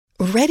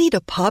Ready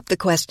to pop the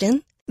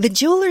question? The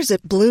jewelers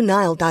at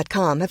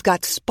BlueNile.com have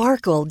got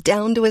sparkle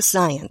down to a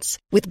science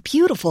with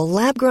beautiful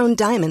lab-grown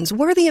diamonds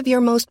worthy of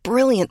your most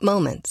brilliant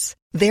moments.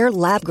 Their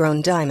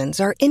lab-grown diamonds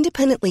are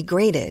independently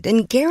graded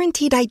and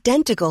guaranteed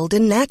identical to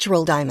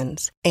natural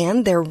diamonds,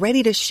 and they're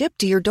ready to ship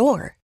to your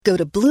door. Go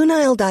to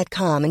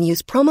BlueNile.com and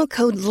use promo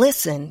code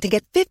LISTEN to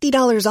get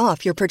 $50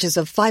 off your purchase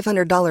of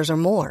 $500 or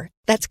more.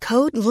 That's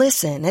code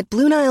LISTEN at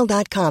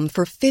BlueNile.com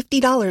for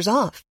 $50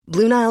 off.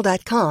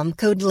 BlueNile.com,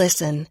 code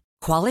LISTEN.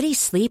 Quality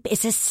sleep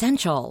is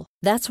essential.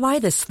 That's why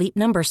the Sleep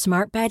Number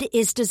Smart Bed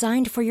is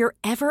designed for your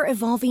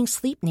ever-evolving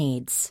sleep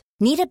needs.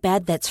 Need a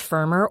bed that's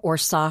firmer or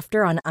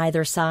softer on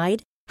either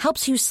side?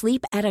 Helps you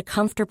sleep at a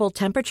comfortable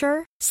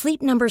temperature?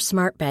 Sleep Number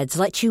Smart Beds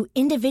let you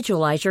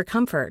individualize your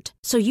comfort,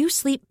 so you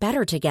sleep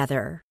better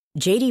together.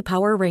 J.D.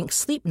 Power ranks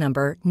Sleep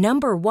Number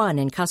number 1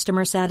 in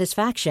customer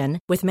satisfaction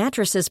with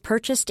mattresses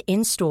purchased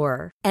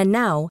in-store. And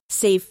now,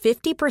 save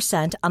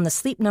 50% on the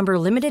Sleep Number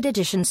Limited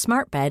Edition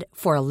Smart Bed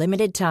for a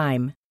limited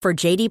time. For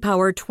J.D.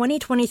 Power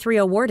 2023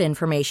 award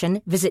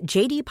information, visit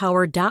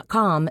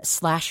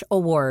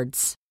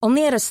jdpower.com/awards.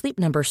 Only at a Sleep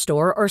Number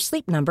store or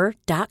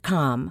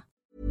sleepnumber.com.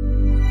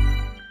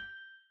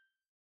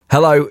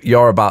 Hello,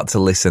 you're about to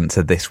listen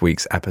to this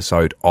week's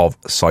episode of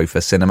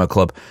Sofa Cinema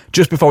Club.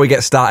 Just before we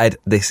get started,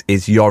 this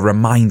is your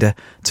reminder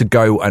to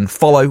go and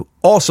follow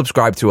or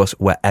subscribe to us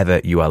wherever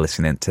you are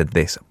listening to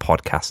this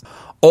podcast.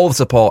 All the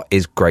support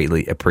is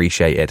greatly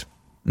appreciated.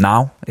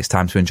 Now, it's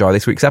time to enjoy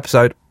this week's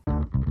episode.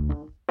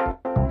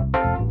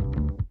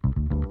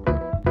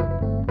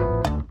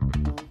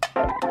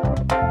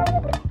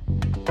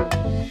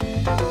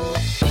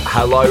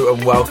 Hello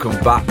and welcome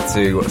back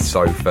to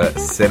Sofa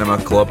Cinema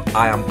Club.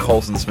 I am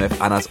Colson Smith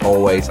and as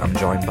always I'm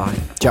joined by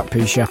Jack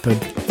P. Shepherd,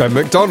 Ben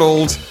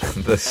McDonald.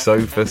 The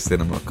Sofa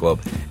Cinema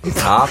Club is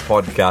our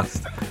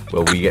podcast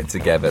where we get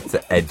together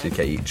to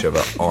educate each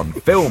other on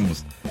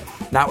films.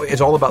 Now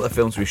it's all about the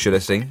films we should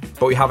have seen,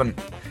 but we haven't.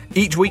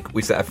 Each week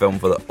we set a film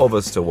for the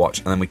others to watch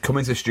and then we come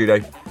into the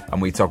studio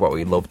and we talk about what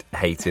we loved,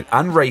 hated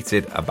and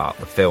rated about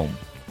the film.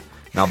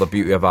 Now the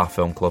beauty of our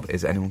film club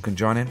is that anyone can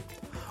join in.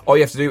 All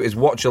you have to do is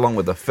watch along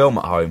with the film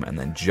at home and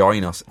then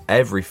join us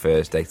every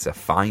Thursday to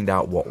find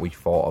out what we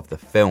thought of the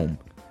film.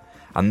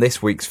 And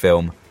this week's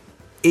film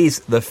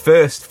is the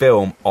first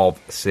film of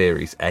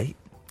Series 8.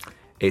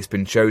 It's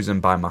been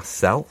chosen by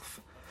myself.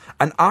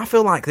 And I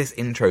feel like this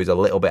intro is a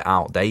little bit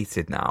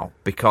outdated now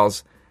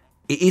because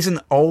it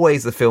isn't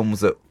always the films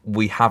that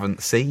we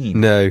haven't seen.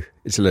 No,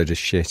 it's a load of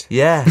shit.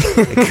 Yeah.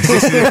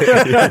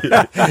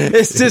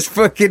 It's just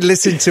fucking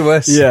listen to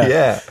us.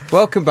 Yeah.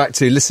 Welcome back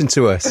to Listen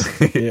to Us.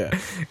 Yeah.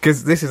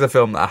 Because this is a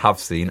film that I have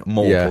seen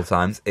multiple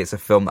times. It's a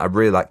film that I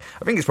really like.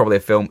 I think it's probably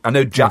a film... I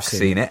know Jack's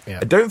seen it. Yeah.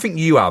 I don't think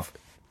you have.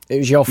 It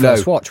was your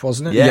first watch,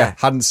 wasn't it? Yeah,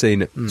 hadn't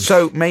seen it.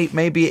 So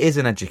maybe it is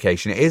an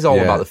education. It is all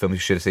about the films you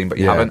should have seen, but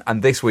you haven't.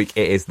 And this week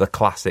it is the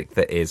classic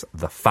that is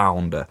The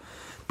Founder.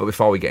 But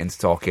before we get into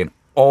talking...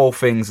 all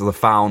things The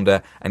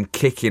Founder and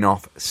kicking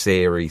off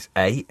Series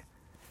 8.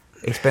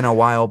 It's been a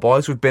while,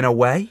 boys. We've been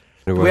away.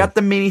 We had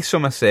the mini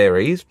summer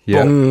series,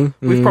 but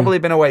we've probably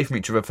been away from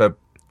each other for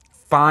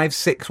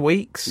 5-6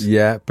 weeks.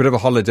 Yeah, bit of a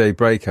holiday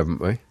break,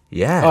 haven't we?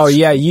 Yes. Oh,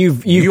 yeah,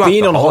 you've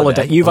been on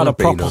holiday. You've had a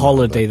proper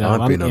holiday, though,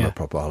 I've been on you? a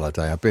proper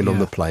holiday. I've been on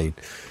the plane.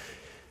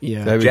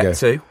 Yeah. There we Jet go.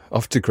 2.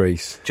 Off to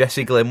Greece.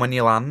 Jesse Glynn when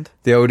you land.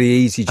 The old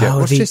EasyJet.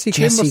 What's Jesse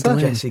Glynn? What's that?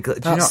 Jesse Glynn.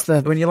 Do you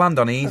know, when you land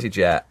on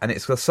EasyJet and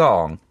it's the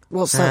song...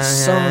 What's that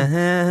song?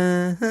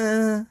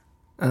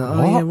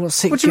 What?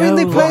 What's it What do you mean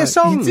they play a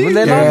song? You do.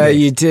 Yeah,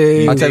 you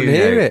do. I don't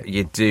hear it.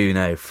 You do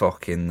know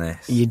fucking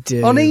this. You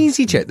do. On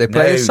EasyJet, they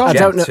play a song. I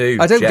don't know.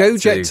 I don't go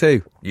Jet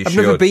 2. I've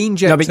never been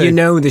Jet 2. No, but you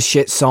know the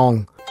shit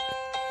song.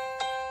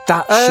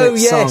 That shit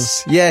song.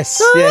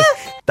 Yes.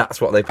 That's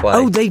what they play.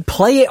 Oh, they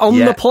play it on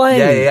the plane?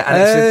 Yeah.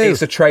 And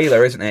it's a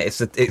trailer, isn't it? It's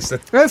a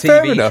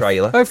TV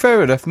trailer. Oh,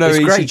 fair enough. No, it's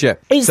EasyJet.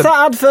 It's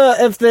that advert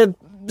of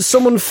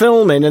someone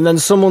filming and then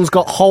someone's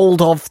got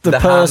hold of the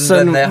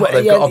person. They've got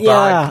a bag.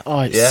 Yeah. Oh,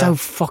 it's so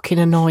fucking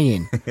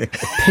annoying. It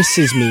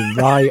pisses me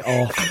right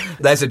off.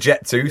 There's a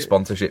Jet 2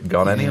 sponsorship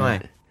gone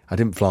anyway. I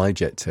didn't fly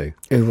Jet 2.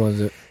 Who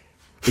was it?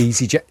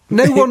 EasyJet.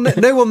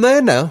 No one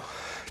there now.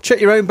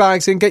 Check your own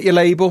bags in, get your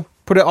label,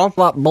 put it on.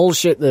 That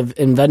bullshit they've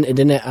invented,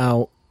 innit,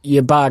 out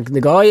your bag. They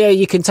go, oh yeah,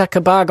 you can take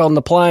a bag on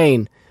the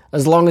plane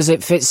as long as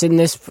it fits in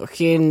this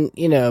fucking,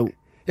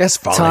 Yes,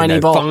 fine. Tiny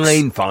box.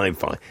 Fine.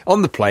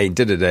 On the plane,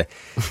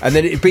 and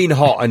then it'd been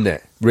hot, hadn't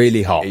it?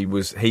 Really hot. It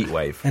was heat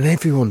wave. And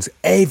everyone's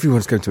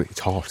going to it.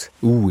 It's hot.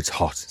 Ooh, it's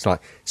hot. It's like,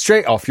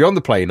 straight off, you're on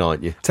the plane,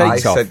 aren't you? I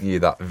sent you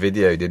that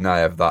video, didn't I,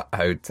 of that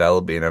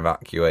hotel being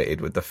evacuated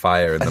with the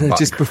fire in the back.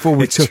 Just before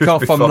we took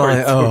off, I'm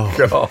like,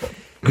 oh.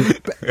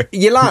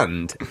 You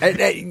land,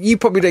 you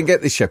probably don't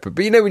get this, Shepherd,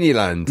 but when you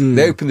land,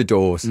 they open the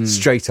doors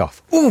straight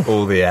off. Ooh.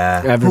 All the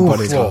air.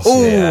 Everybody's hot.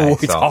 Oh,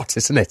 it's hot,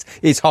 isn't it?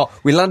 It's hot.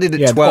 We landed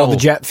at 12. All the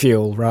jet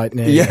fuel right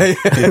now. Yeah.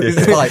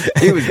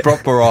 It was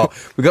proper hot.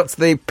 We got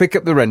to pick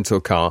up the rental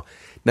car.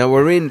 Now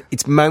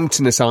it's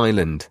mountainous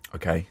island.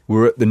 Okay.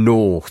 We're at the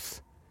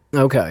north.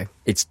 Okay.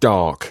 It's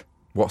dark.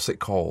 What's it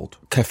called?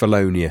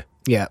 Kefalonia.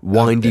 Yeah.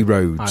 Windy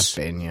roads.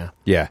 I've been, yeah.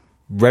 Yeah.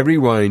 Very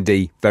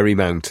windy, very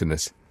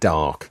mountainous,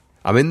 dark.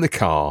 I'm in the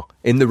car,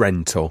 in the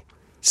rental,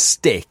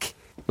 stick,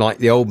 like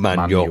the old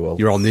manual.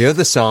 You're on the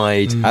other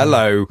side.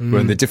 Hello. We're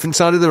on the different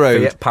side of the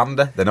road. Fiat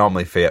Panda? They're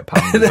normally Fiat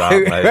Pandas,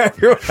 aren't they?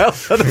 Everyone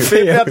else had a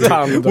Fiat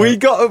Panda. We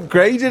got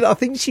upgraded. I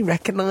think she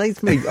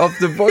recognised me of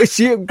the voice.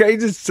 She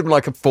upgraded to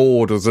like a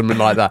Ford or something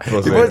like that.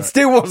 It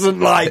still wasn't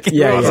like,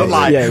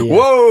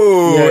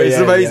 whoa, it's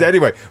amazing.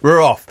 Anyway,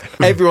 we're off.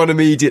 Everyone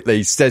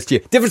immediately says to you,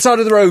 different side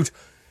of the road.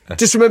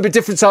 Just remember,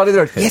 different side of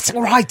the road. Yes,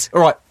 all right.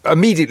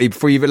 Immediately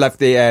before you've left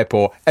the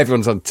airport,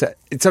 everyone's on. So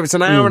it's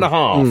an hour and a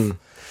half.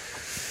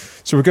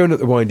 So we're going up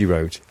the windy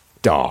road.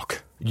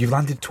 Dark. You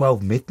landed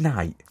 12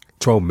 midnight.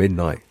 12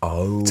 midnight.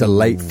 Oh. It's a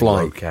late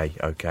flight.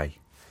 Okay.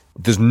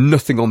 There's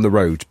nothing on the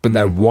road, but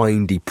they're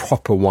windy,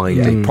 proper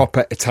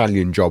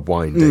Italian job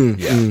windy.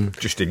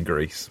 Just in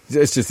Greece.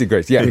 It's just in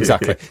Greece. Yeah,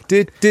 exactly.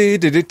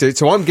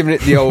 So I'm giving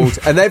it the old,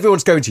 and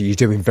everyone's going to, you're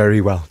doing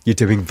very well. You're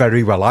doing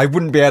very well. I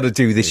wouldn't be able to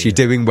do this. You're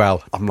doing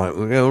well. I'm like,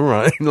 all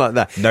right, like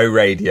that. No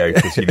radio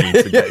because you need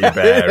to get your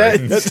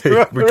bearings.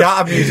 We can't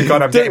have music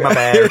on. I'm getting my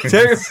bearings.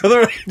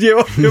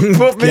 You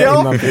put me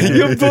off.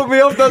 You put me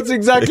off. That's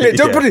exactly it.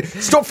 Don't put it.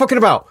 Stop fucking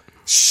about.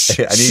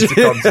 I need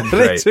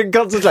to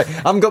concentrate. I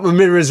haven't got my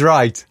mirrors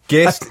right.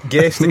 Gear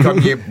stick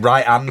on your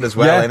right hand as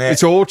well, innit?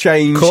 It's all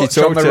changed. Clutch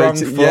on the wrong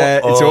foot. Yeah,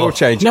 it's all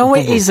changed. No,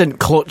 it isn't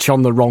clutch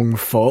on the wrong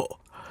foot.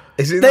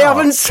 Is it They not?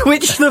 haven't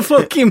switched the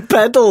fucking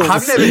pedals.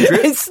 I've never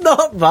driven. It's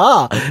not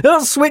that. They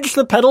don't switch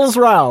the pedals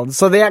round,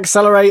 so the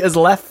accelerator's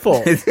left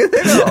foot.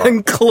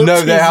 And clutch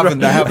No, they haven't.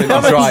 They haven't.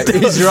 He's right.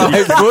 He's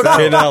right.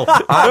 Fucking hell.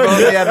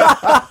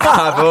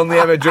 I've only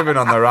ever driven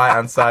on the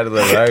right-hand side of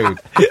the road.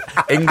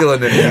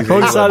 England and New Zealand.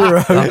 One side of the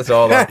road. That's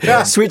all I've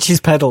done. Switch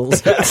his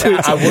pedals.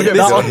 I would have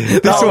done.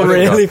 This will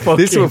really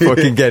This will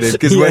fucking get him,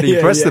 because when he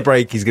presses the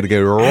brake, he's going to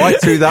go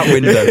right through that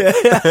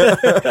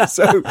window.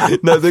 So,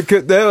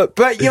 no,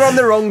 but you're on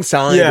the wrong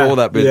side, all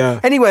that bit. Yeah.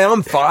 Anyway,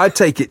 I'm fine. I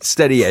take it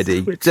steady, Eddie.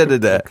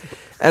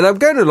 And I'm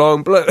going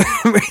along, but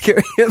we're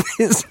going at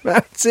this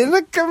mountain.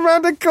 I come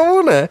round a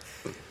corner.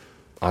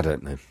 I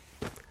don't know.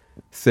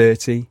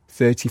 30,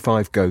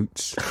 35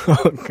 goats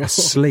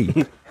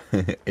asleep.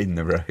 In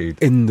the road.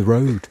 In the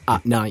road.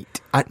 At night.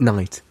 At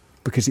night.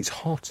 Because it's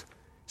hot.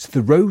 So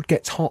the road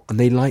gets hot and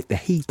they like the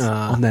heat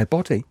on their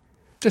body.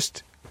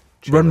 Just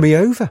run me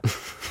over.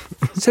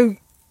 So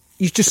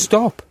you just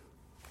stop.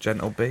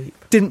 Gentle beep.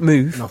 Didn't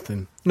move.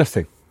 Nothing.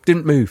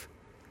 Didn't move.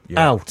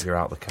 Out. You're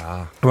out the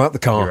car. I'm out the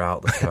car. You're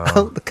out the car.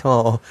 Out the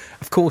car.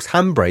 Of course,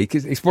 handbrake.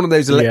 It's one of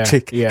those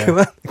electric. Yeah. Come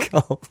out the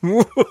car.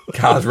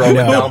 Car's rolling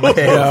down the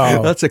hill.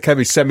 No. That's a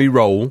heavy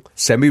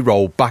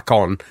semi-roll, back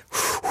on.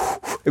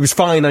 It was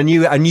fine. I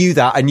knew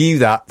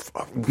that.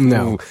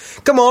 No.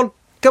 Come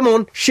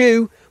on,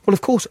 shoo. Well, of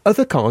course,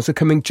 other cars are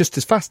coming just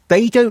as fast.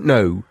 They don't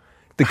know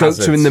the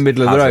goats are in the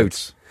middle of the road.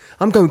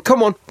 I'm going,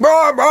 come on.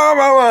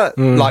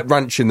 Like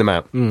ranching them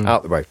out.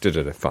 Out the way.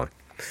 Fine.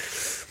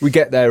 We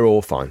get there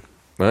all fine.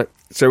 Right?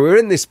 So we're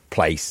in this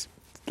place,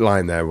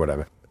 lying there,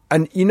 whatever.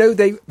 And, you know,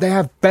 they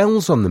have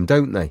bells on them,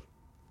 don't they?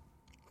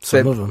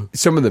 Some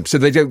of them, so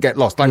they don't get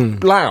lost.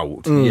 Like,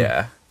 loud.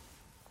 Yeah.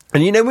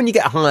 And you know when you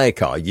get a hire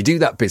car, you do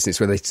that business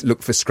where they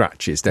look for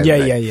scratches, don't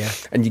they? Yeah.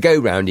 And you go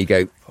round, you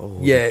go,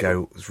 The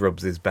goat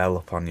rubs his bell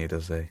up on you,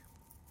 does he?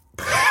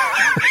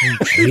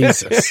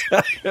 Jesus.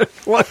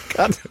 What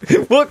kind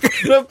of fuck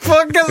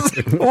has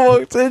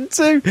walked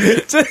into?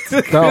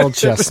 The old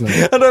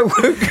chestnut. And I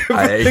woke up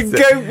and the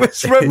goat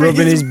was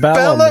rubbing his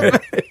bell on me.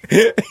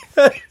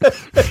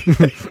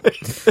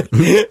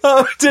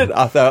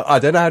 I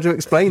don't know how to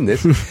explain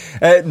this.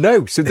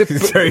 No, so So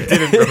he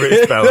didn't rub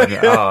his bell on you.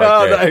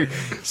 Oh, okay. No.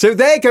 So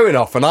they're going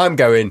off and I'm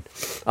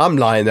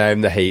lying there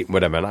in the heat and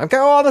whatever, and I'm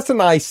going, oh, that's a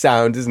nice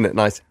sound, isn't it?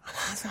 Nice. And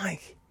I was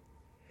like,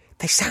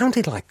 they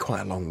sounded like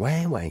quite a long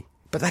way away,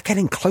 but they're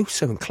getting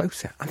closer and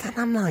closer. And then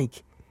I'm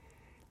like,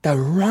 they're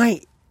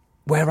right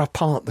where I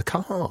parked the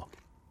car.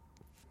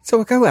 So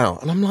I go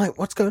out and I'm like,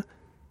 what's going on?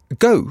 A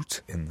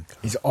goat In the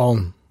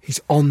car. He's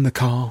on the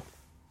car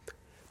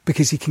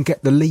because he can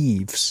get the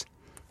leaves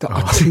that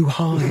are too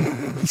high.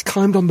 He's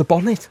climbed on the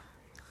bonnet.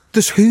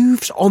 There's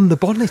hooves on the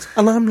bonnet.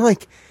 And I'm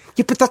like,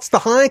 yeah, but that's the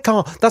hire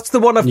car. That's the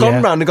one I've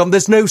gone round and gone,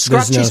 there's no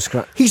scratches.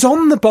 He's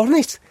on the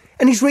bonnet.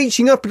 And he's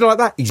reaching up and like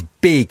that. He's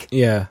big.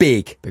 Yeah.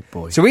 Big. Big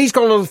boy. So he's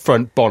gone on the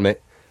front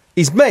bonnet.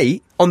 His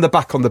mate on the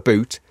back on the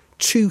boot.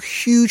 2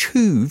 huge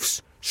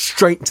hooves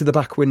straight into the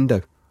back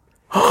window.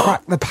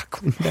 Crack the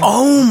back window.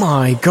 Oh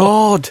my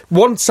God.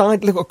 One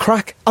side, little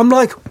crack. I'm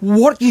like,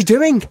 what are you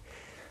doing?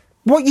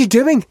 What are you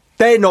doing?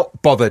 They're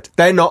not bothered.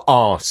 They're not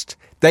arsed.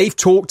 They've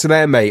talked to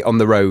their mate on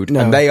the road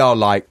and they are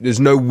like, there's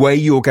no way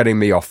you're getting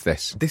me off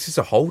this. This is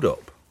a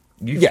hold-up.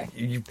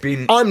 You've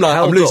been. I'm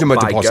losing my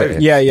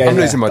deposit. Yeah. I'm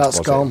losing my That's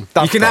deposit.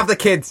 gone. You can have the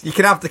kids.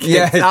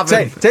 Yeah,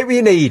 take what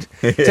you need.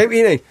 Take what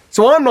you need.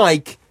 So I'm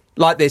like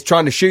this,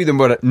 trying to shoo them,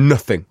 but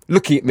nothing.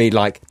 Looking at me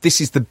like,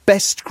 this is the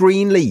best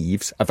green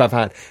leaves I've ever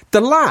had. The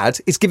lad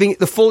is giving it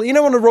the full, you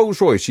know, on a Rolls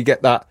Royce, you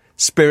get that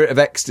spirit of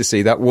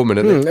ecstasy, that woman.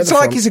 It's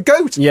like he's a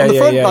goat on the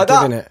front like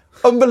that. It.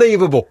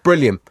 Unbelievable.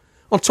 Brilliant.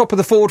 on top of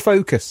the Ford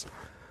Focus.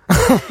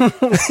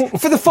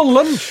 For the full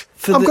lunch.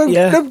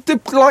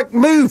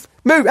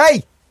 Move,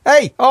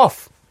 hey,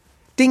 off.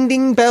 Ding,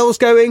 ding, bells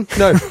going.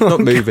 No, not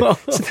moving.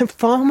 So the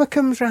farmer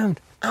comes round,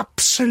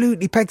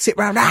 absolutely pegs it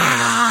round.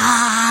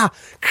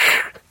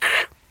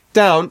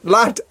 Down,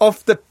 lad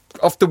off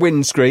the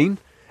windscreen,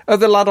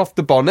 other lad off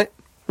the bonnet,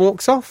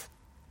 walks off.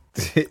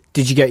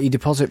 Did you get your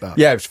deposit back?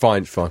 Yeah, it's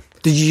fine.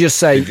 Did you just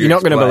say, you're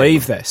not going to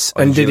believe this?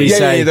 And did he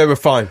say... Yeah, they were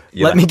fine.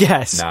 Let me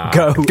guess. Nah.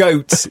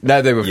 Goats.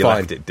 No, they were you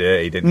fine. Left it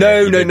dirty, didn't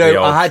you?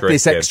 No. I had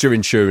this extra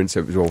insurance.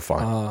 It was all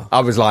fine.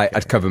 I was like,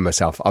 I'd cover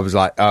myself. I was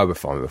like, we're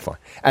fine.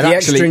 And the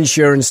extra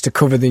insurance to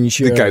cover the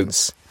insurance. The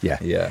goats.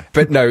 Yeah.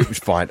 But no, it was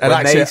fine. And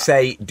when they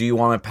say, do you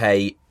want to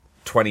pay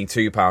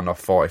 £22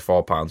 off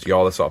 £44,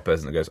 you're the sort of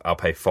person that goes, I'll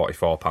pay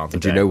 £44 a day.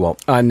 Do you know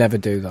what? I never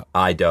do that.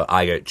 I don't.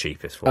 I go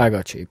cheapest for it. I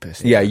go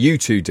cheapest. Yeah, you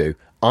two do.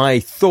 I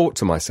thought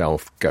to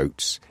myself,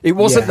 goats. It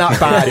wasn't that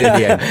bad in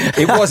the end.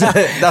 It wasn't.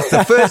 That's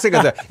the first thing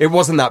I thought. It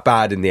wasn't that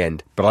bad in the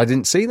end. But I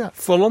didn't see that.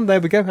 Full on, there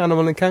we go,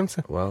 animal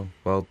encounter. Well,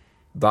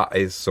 that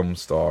is some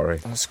story.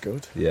 That's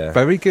good. Yeah.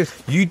 Very good.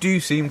 You do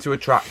seem to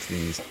attract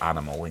these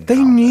animal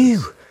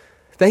encounters.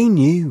 They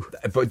knew.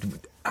 But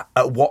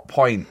at what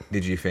point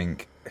did you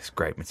think, it's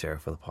great material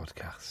for the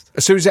podcast?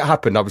 As soon as it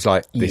happened, I was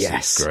like, this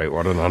yes. is great.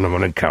 What an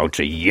animal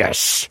encounter.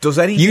 Yes.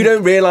 You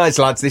don't realise,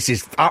 lads, this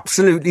is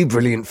absolutely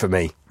brilliant for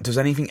me. Does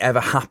anything ever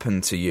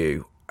happen to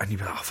you and you'd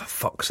be like, oh, for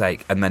fuck's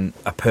sake, and then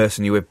a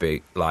person you would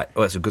be like,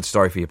 oh, it's a good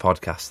story for your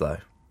podcast, though?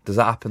 Does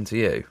that happen to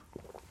you?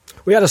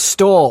 We had a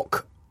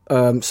stork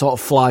sort of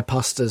fly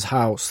past his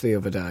house the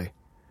other day.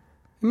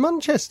 In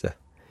Manchester?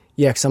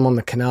 Yeah, because I'm on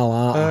the canal,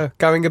 aren't I?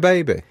 Carrying a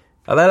baby?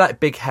 Are they like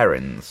big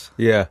herons?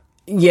 Yeah.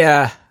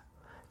 Yeah.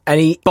 And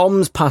he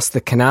bombs past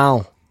the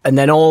canal. And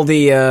then all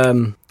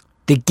the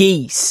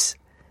geese,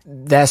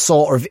 they're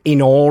sort of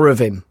in awe of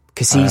him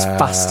because he's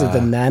faster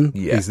than them.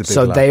 Yeah.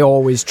 So lad. they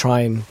always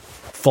try and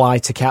fly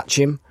to catch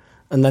him.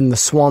 And then the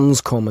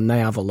swans come and they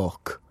have a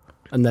look.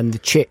 And then the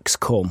chicks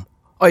come.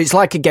 Oh, it's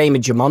like a game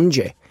of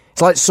Jumanji.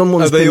 It's like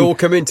someone's they all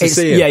come in to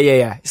see him?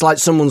 Yeah. It's like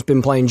someone's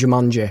been playing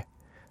Jumanji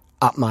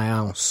at my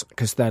house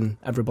because then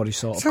everybody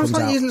sort of Sounds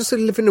comes like out. you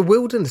sort of live in a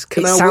wilderness,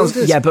 canal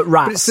wilderness. Yeah, but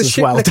rats it's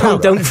as well.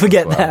 Don't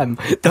forget them.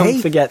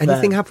 Don't forget them.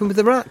 Anything happened with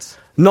the rats?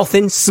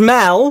 Nothing.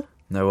 Smell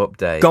No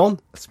update.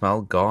 gone.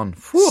 Smell gone.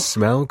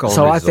 Smell gone.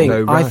 So I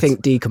No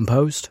think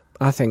decomposed.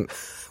 I think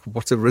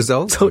what a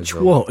result. touch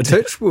wood.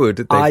 Touch wood.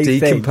 They've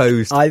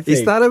decomposed. I think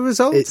is that a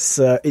result?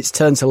 It's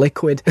turned to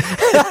liquid.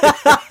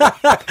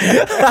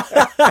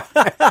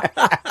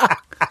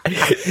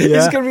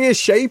 It's going to be a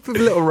shape of a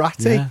little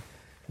ratty.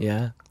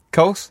 Yeah.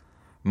 Coles?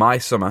 My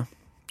summer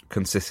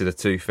consisted of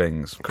two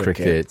things.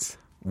 Cricket.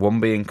 One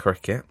being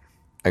cricket.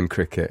 And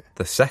cricket.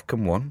 The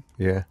second one,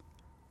 Yeah.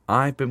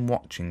 I've been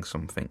watching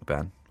something,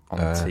 Ben, on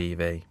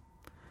TV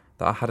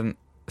that I hadn't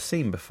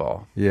seen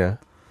before. Yeah.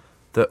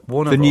 That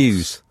one of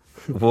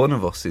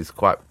us is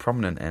quite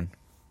prominent in.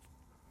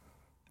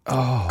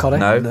 Oh. Corrie?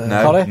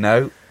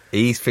 No.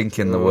 He's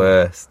thinking the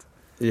worst.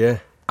 Yeah.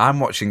 I'm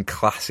watching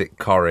classic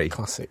Corrie.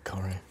 Classic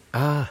Corrie.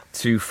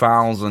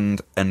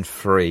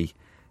 2003.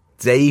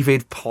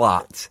 David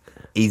Platt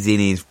is in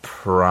his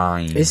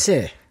prime. Is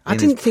he? I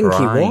didn't think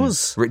he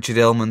was. Richard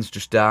Illman's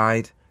just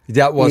died.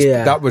 That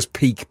was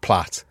peak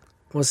Platt.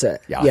 Was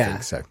it? Yeah, I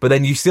think so. But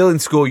then you're still in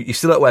school. You're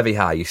still at Webby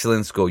High. You're still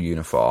in school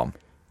uniform.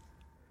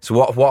 So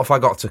what have I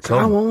got to come?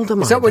 How old am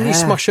I? Is that when you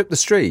smash up the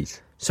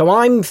street? So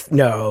I'm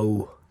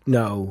no.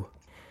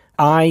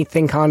 I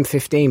think I'm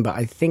 15, but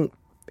I think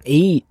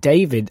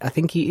David. I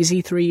think is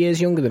he 3 years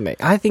younger than me?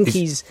 I think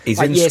he's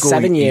like in year school,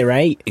 7, year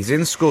 8. He's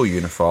in school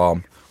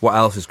uniform. What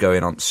else is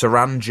going on?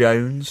 Saran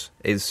Jones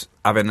is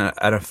having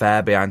an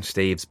affair behind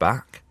Steve's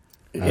back.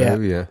 Yeah.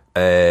 Oh,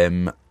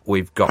 yeah.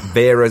 We've got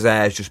Vera's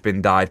hair's just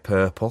been dyed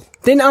purple.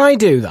 Didn't I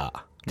do that?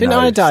 Didn't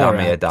I dye her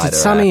hair? Did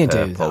Samia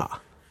do purple. that?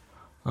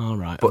 All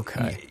right. But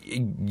okay.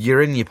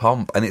 You're in your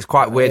pomp, and it's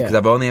quite weird because Yeah.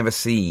 I've only ever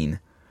seen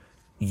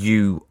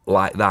you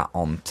like that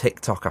on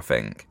TikTok, I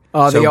think.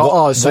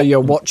 So you're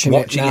watching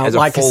it now, as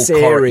like a full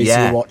series.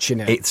 yeah. You're watching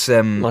it. It's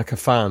Like a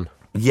fan.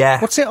 yeah.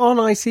 What's it on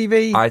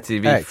ITV?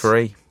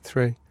 ITV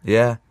 3.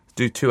 Yeah,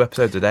 do 2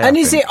 episodes a day. and I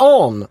is think. it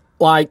on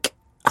like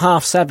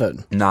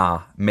 7:30?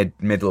 Nah,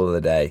 middle of the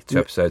day, 2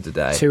 episodes a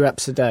day. 2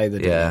 eps a day.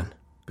 They're Yeah, doing.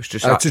 it's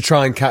just To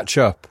try and catch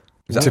up.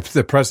 To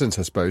the present,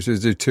 I suppose,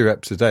 is do 2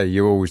 eps a day.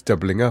 You're always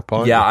doubling up,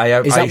 aren't you?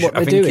 yeah. Is that what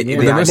they're doing? Yeah.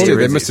 Well, they idea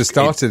must is have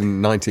started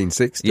in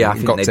 1960. Yeah, I and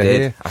think got they to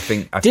did. here. I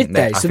think Did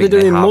they? I So think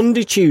they're doing have.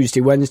 Monday,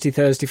 Tuesday, Wednesday,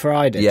 Thursday,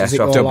 Friday. Yeah, Does it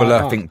so go like I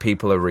that? think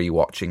people are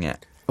rewatching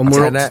it. And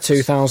we're up 10 to eps.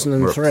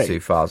 2003. We're up to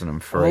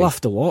 2003. I'll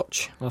have to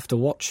watch. I'll have to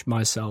watch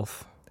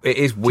myself. It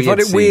is Do weird. you find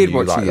it seeing weird you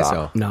watching like that.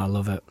 yourself? No, I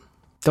love it.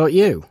 Don't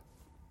you?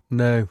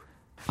 No.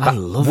 I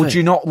love it. Would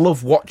you not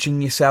love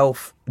watching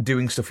yourself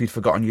doing stuff you'd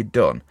forgotten you'd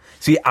done?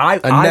 See, I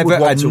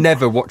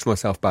never watch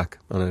myself back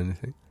on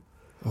anything.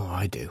 Oh,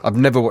 I do. I've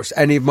never watched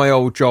any of my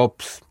old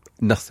jobs.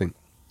 Nothing.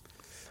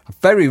 I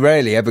very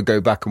rarely ever go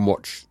back and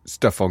watch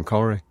stuff on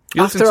Corrie.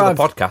 You listen to the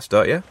podcast,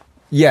 don't you?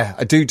 Yeah,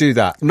 I do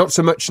that. Not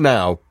so much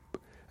now.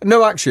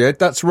 No, actually,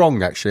 that's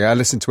wrong, actually. I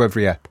listen to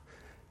every ep.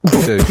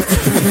 That's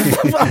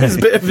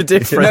a bit of a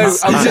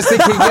difference. No, I'm just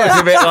thinking,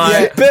 It's a bit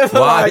like,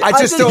 why? I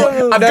just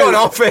thought... I've gone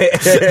off it.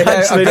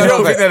 Actually, I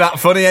don't think they're that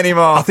funny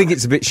anymore. I think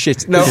it's a bit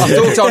shit. No, I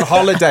thought on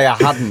holiday I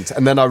hadn't,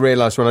 and then I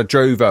realised when I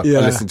drove up, I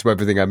listened to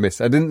everything I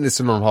missed. I didn't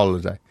listen on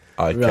holiday.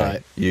 Okay,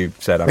 right. You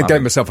said I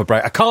gave myself a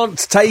break. I can't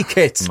take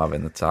it. I'm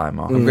having the time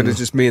off. I'm going to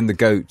just me and the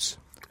goats.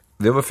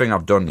 The other thing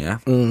I've done, I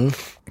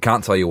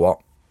can't tell you what.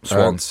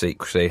 Sworn to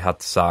secrecy, had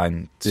to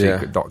sign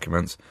secret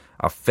documents.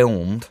 I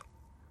filmed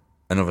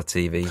another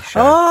TV show.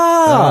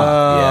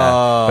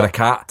 Yeah, but I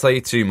can't tell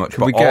you too much.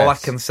 But all I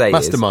can say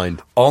Mastermind.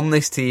 is, on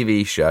this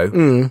TV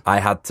show, I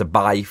had to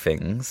buy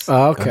things.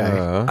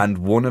 And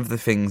one of the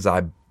things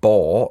I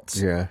bought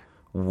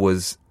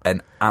was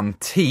an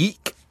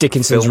antique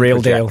Dickinson's film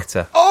Real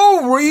projector. Deal.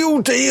 Oh,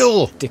 Real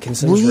Deal.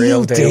 Dickinson's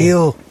Real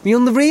Deal. Me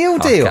on the Real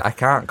Deal. I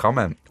can't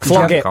comment.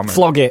 Flog it.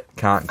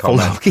 Can't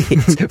comment.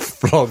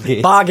 Flog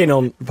it. Bargain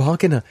hunt.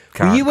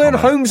 Were you in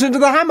Homes Under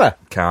the Hammer?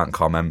 Can't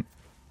comment.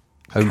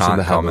 Homes Under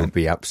the Hammer would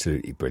be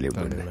absolutely brilliant,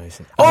 wouldn't it?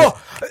 Amazing.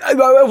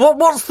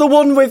 What's the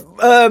one with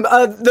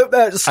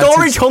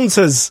Storage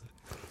Hunters?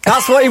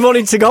 That's what he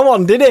wanted to go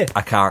on, did he?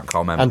 I can't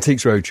comment.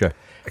 Antiques Roadshow.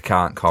 I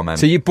can't comment.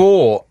 So you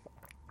bought...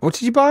 What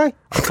did you buy?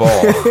 I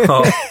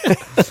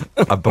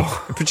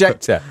bought a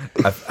projector.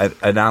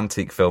 An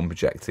antique film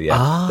projector,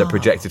 that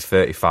projected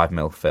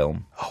 35mm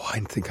film. Oh,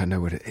 I think I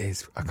know what it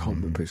is. I can't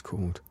remember what it's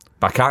called.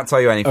 But I can't tell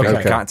you anything. Okay.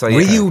 I can't tell you.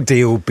 Real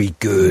Deal be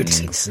good.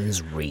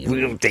 Dickinson's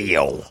Real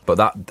Deal. But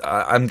that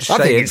I'm just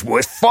saying. I think it's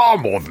worth far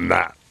more than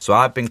that. So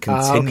I've been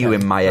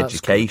continuing my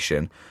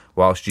education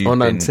whilst you've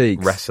been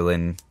antiques.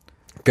 wrestling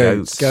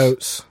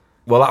goats.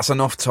 Well, that's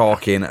enough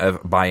talking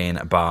of buying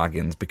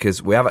bargains,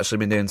 because we have actually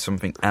been doing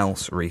something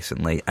else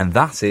recently, and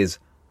that is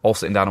all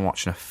sitting down and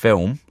watching a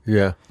film.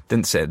 Yeah.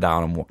 Didn't sit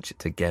down and watch it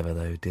together,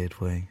 though, did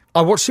we?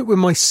 I watched it with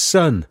my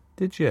son.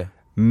 Did you?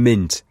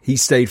 Mint. He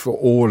stayed for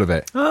all of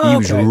it. Oh, he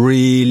was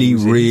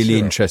really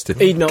interested.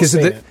 He'd not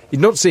seen it. He'd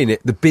not seen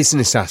it. The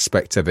business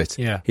aspect of it,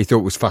 he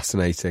thought was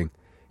fascinating.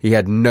 He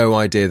had no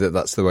idea that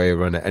that's the way you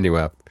run it.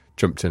 Anyway, I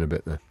jumped in a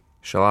bit there.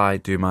 Shall I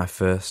do my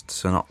first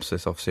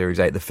synopsis of Series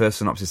 8? The first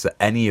synopsis that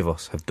any of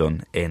us have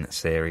done in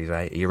Series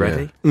 8. Are you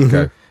ready? Yeah.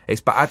 Okay.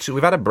 But actually,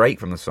 we've had a break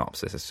from the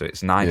synopsis, so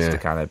it's nice to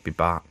kind of be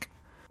back.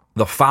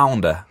 The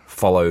founder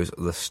follows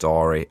the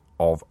story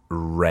of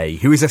Ray,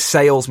 who is a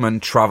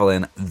salesman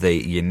travelling the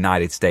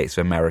United States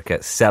of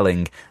America,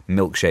 selling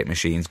milkshake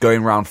machines,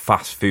 going around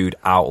fast food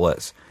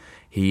outlets.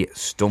 He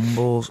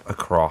stumbles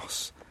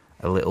across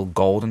a little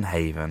golden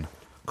haven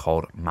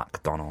called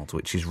McDonald's,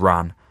 which is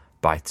ran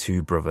by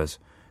two brothers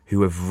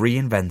who have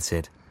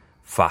reinvented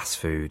fast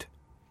food.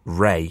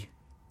 Ray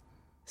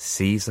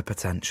sees the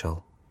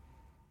potential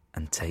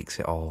and takes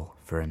it all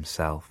for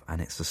himself.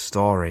 And it's the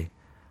story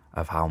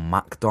of how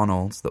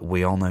McDonald's, that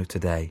we all know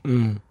today,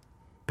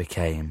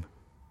 became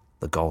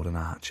the Golden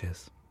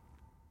Arches.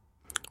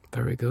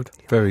 Very good.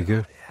 Very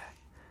good.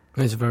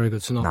 Yeah. It's a very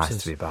good synopsis.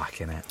 Nice to be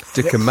back in it.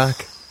 Dick and Mac.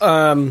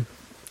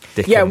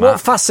 Dick and what Mac.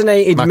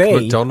 Fascinated Mac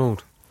me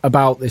McDonald.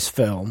 About this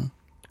film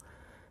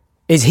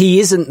is he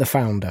isn't the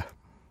founder.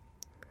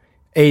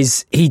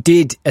 He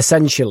did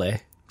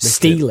essentially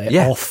steal it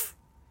off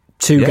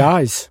two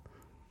guys.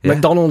 Yeah.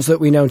 McDonald's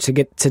that we know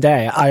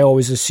today, I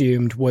always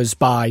assumed was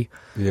by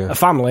a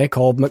family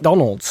called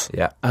McDonald's.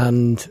 Yeah.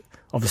 And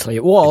obviously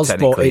it was,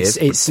 but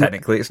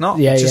technically it's not.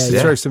 Just to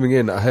throw something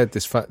in, I heard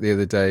this fact the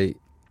other day.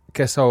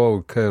 Guess how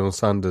old Colonel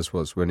Sanders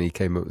was when he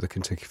came up with the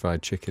Kentucky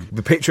Fried Chicken?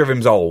 The picture of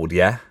him's old,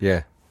 yeah?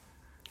 Yeah.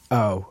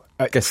 Oh.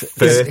 Guess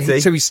 30?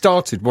 So he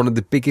started one of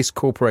the biggest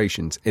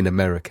corporations in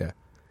America.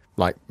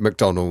 Like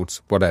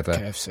McDonald's, whatever.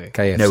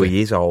 KFC. No,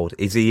 he is old.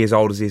 Is he as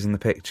old as he is in the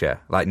picture?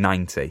 Like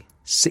 90?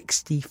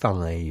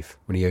 65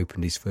 when he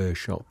opened his first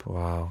shop.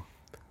 Wow.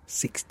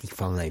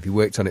 65. He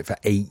worked on it for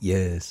 8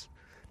 years.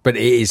 But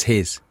it is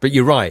his. But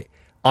you're right.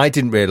 I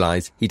didn't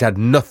realise he'd had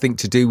nothing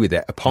to do with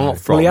it apart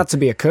from... Well, he had to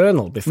be a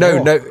colonel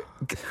before. No.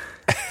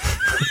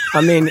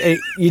 I mean,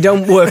 you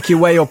don't work your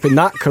way up in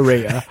that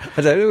career.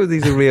 I don't know whether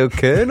he's a real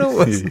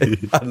colonel.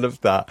 I love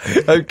that.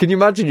 Can you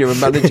imagine you're a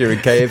manager in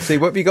KFC?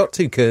 What have you got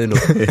to, Colonel?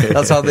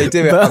 That's how they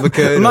do it. I'm a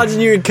colonel.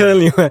 Imagine you're in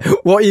Colonel.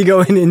 What are you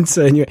going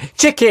into? And you're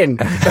chicken.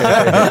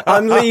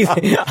 I'm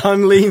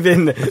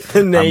leaving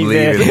the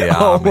Navy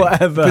or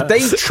whatever. But they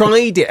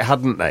tried it,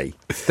 hadn't they?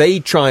 They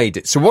tried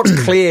it. So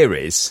what's clear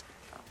is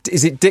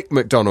it Dick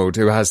McDonald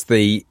who has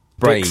the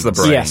brains? Dick's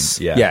the brain. Yes.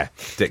 Yeah.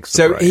 Dick's the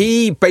so brain.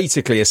 he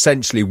basically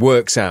essentially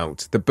works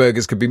out that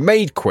burgers could be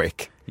made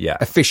quick,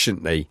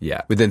 efficiently,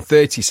 within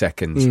 30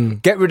 seconds.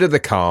 Get rid of the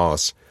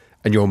cars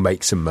and you'll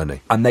make some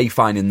money. And they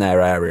find in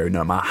their area,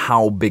 no matter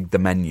how big the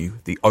menu,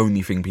 the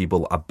only thing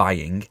people are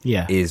buying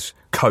is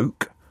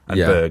Coke and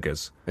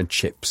burgers. And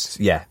chips.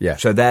 Yeah.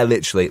 So they're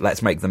literally,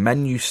 let's make the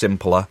menu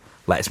simpler.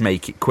 Let's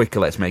make it quicker,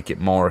 let's make it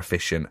more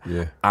efficient.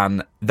 Yeah.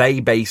 And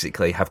they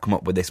basically have come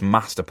up with this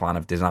master plan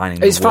of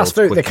designing It's fast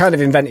food. They kind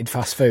of invented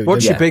fast food.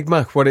 What's your Big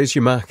Mac? What is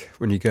your Mac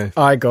when you go?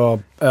 I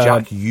go...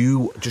 Jack,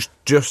 you...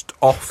 Just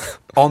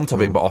on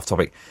topic, but off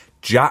topic.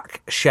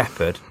 Jack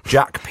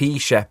P.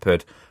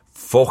 Shepherd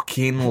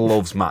fucking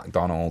loves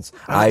McDonald's.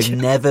 I've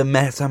never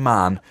met a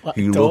man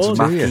who loves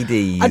Mackie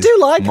D's I do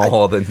like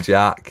more than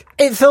Jack.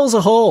 It fills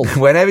a hole.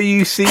 Whenever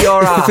you see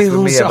your ass with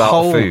me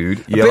about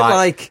food, you're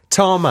like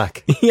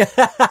tarmac. Yeah,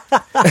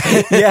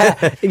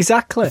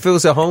 exactly. It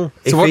fills a hole.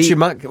 So what's your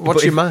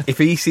Mac? If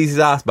he sees his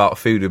ass about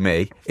food with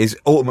me, his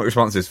ultimate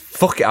response is,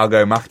 fuck it, I'll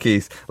go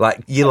Mackie's.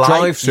 Like, you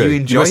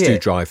enjoy must it. do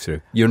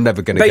drive-through. You're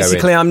never going to go in.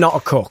 Basically, I'm not a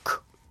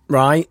cook,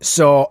 right?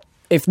 So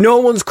if no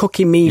one's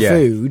cooking me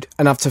food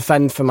and I have to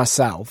fend for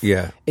myself,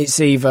 it's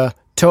either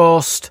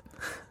toast,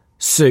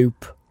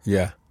 soup,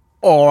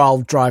 or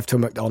I'll drive to a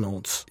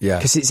McDonald's. Yeah.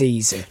 Because it's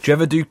easy. Do you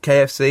ever do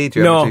KFC?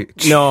 No.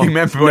 Do you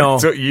remember when I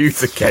took you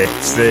to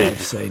KFC?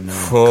 KFC, no.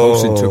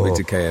 Colson took me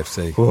to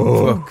KFC.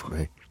 Fuck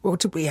me. What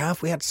did we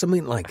have? We had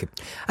something like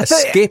a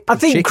skip. I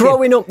think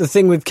growing up, the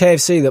thing with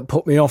KFC that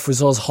put me off was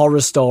those horror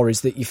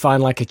stories that you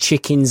find like a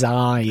chicken's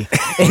eye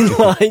in,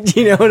 like,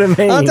 you know what I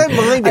mean? I don't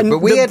mind it, but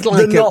we had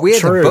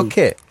a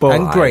bucket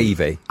and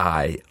gravy.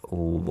 I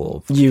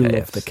love you KFC.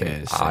 love the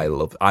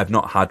KFC. I've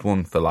not had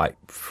one for like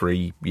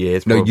 3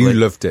 years. No, probably. you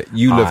loved it.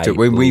 You loved it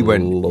when we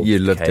went. You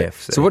loved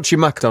KFC. it. So what's your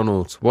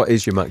McDonald's? What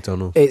is your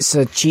McDonald's? It's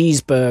a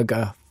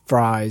cheeseburger,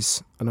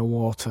 fries, and a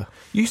water.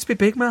 Used to be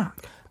Big Mac.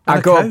 I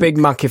go a Big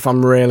Mac if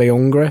I'm really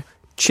hungry.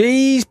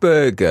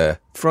 Cheeseburger,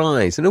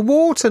 fries, and a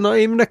water, not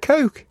even a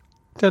Coke.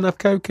 Don't have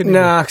Coke in it?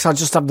 Nah, because I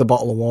just have the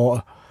bottle of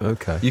water.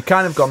 Okay. You've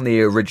kind of gone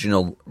the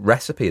original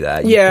recipe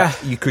there.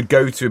 You could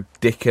go to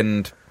Dick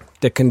and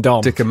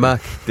Dom. Dick and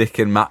Mac. Dick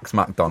and Mac's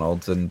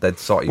McDonald's and they'd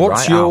sort you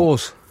What's right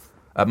yours?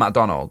 At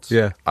McDonald's?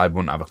 Yeah. I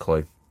wouldn't have a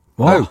clue.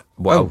 What?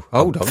 Oh,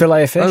 hold on.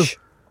 Fillet of fish?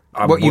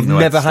 What, you've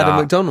never had a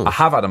McDonald's? I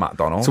have had a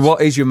McDonald's. So what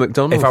is your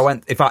McDonald's?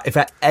 If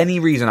for any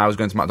reason I was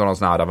going to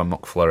McDonald's now, I'd have a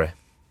McFlurry.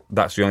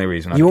 That's the only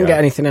reason. You won't get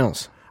anything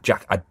else?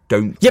 Jack, I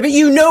don't. Yeah, but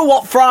you know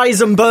what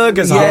fries and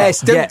burgers are.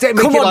 Yes, don't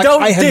come on,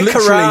 don't dick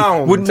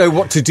around. Wouldn't know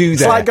what to do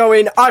there. It's like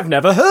going, I've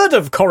never heard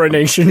of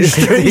Coronation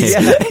Street.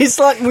 It's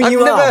like when I've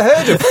never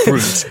heard of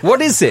fruit.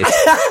 What is it?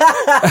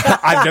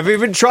 I've never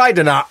even tried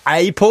an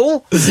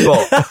apple.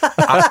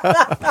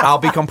 But I'll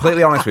be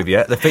completely honest with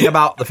you. The thing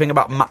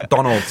about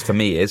McDonald's for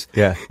me is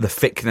the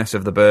thickness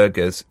of the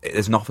burgers.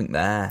 There's nothing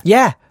there.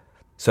 Yeah.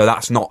 So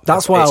that's not.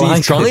 That's why I like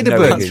it. Tried a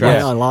burger. That's why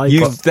I like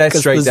it. They're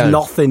straight there's down.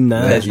 Nothing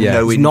there. There's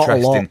no There's interest not a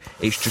lot. in.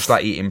 It's just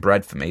like eating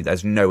bread for me.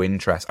 There's no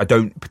interest. I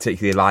don't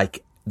particularly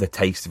like the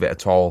taste of it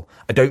at all.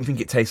 I don't think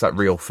it tastes like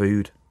real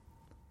food.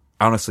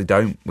 I honestly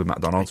don't with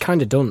McDonald's. It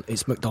kind of don't.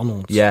 It's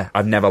McDonald's. Yeah,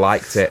 I've never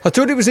liked it. I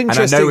thought it was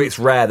interesting. And I know it's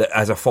rare that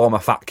as a former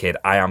fat kid,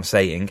 I am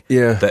saying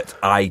that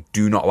I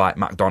do not like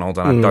McDonald's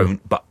and I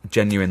don't, but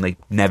genuinely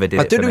never did.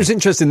 I thought it was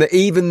interesting that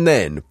even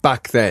then,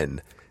 back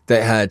then,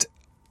 they had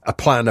a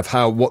plan of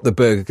what the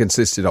burger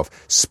consisted of.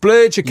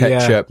 Splurge of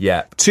ketchup,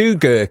 2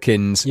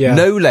 gherkins,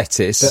 no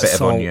lettuce,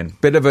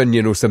 bit of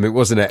onion or something,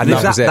 wasn't it? And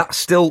that was it. That's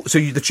still so.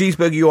 The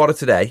cheeseburger you order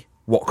today,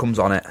 what comes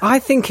on it? I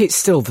think it's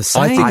still the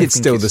same. I think it's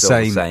still the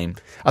same.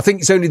 I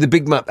think it's only the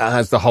Big Mac that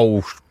has the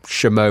whole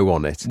chameau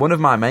on it. One of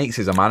my mates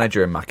is a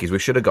manager in Mackey's. We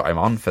should have got him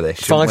on for this.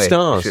 5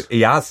 stars.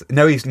 He has.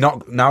 No, he's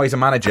not. Now he's a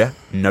manager.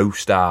 No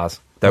stars.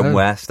 Don't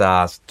wear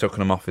stars. Took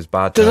them off his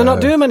badge. Do they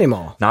not do them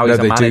anymore? Now he's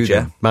a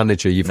manager.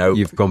 Manager,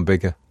 you've gone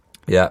bigger.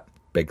 Yeah,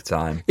 big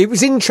time. It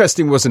was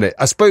interesting, wasn't it?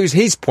 I suppose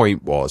his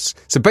point was,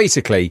 so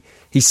basically,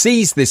 he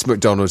sees this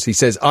McDonald's, he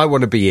says, I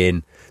want to be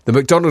in. The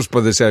McDonald's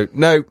brothers go,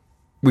 no,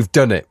 we've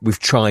done it. We've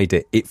tried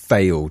it. It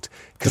failed.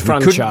 The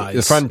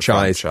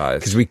franchise.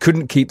 Because we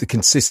couldn't keep the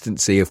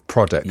consistency of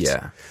product.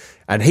 Yeah.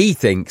 And he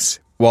thinks,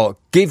 well,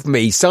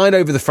 sign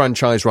over the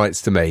franchise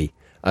rights to me,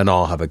 and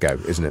I'll have a go,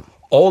 isn't it?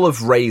 All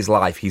of Ray's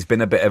life, he's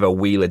been a bit of a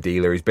wheeler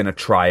dealer. He's been a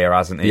trier,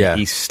 hasn't he? Yeah.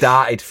 He's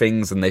started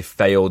things and they've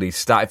failed. He's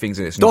started things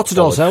and it's not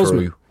door-to-door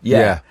salesman.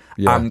 Yeah.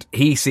 And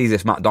he sees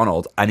this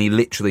McDonald's and he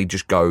literally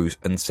just goes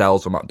and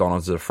sells a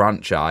McDonald's as a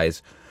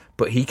franchise.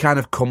 But he kind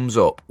of comes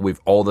up with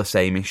all the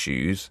same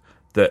issues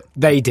that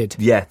they did.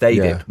 Yeah, they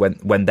did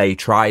when they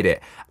tried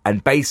it.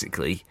 And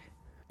basically,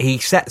 he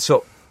sets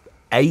up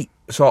 8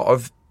 sort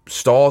of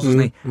stores, doesn't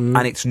he?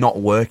 And it's not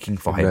working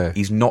for him. No.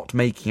 He's not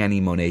making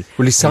any money.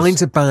 Well, he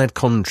signs a bad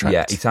contract.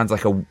 Yeah, he signs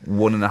like a 1.5%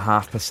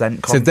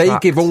 contract. So they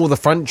give all the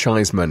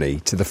franchise money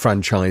to the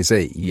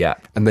franchisee. Yeah.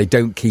 And they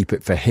don't keep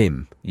it for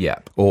him. Yeah.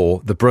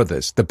 Or the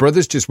brothers. The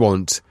brothers just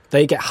want...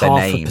 They get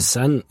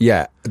 0.5%.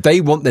 Yeah.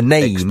 They want the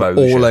name exposure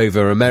all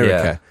over America.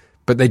 Yeah.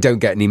 But they don't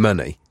get any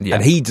money. Yeah.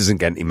 And he doesn't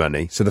get any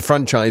money. So the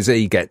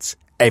franchisee gets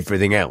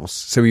everything else.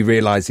 So he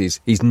realises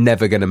he's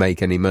never going to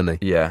make any money.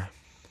 Yeah.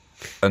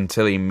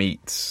 Until he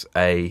meets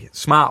a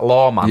smart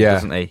lawman,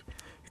 doesn't he?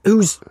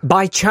 Who's,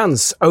 by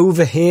chance,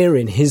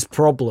 overhearing his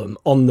problem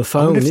on the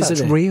phone, isn't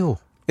that's it? real.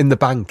 In the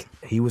bank.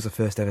 He was the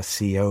first ever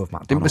CEO of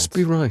McDonald's. It must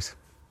be right.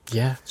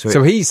 Yeah.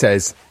 So he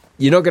says,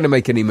 you're not going to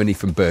make any money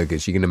from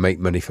burgers. You're going to make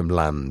money from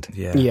land.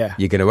 Yeah.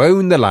 You're going to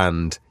own the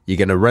land. You're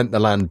going to rent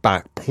the land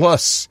back.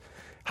 Plus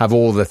have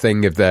all the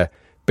thing of the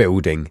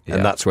building. Yeah.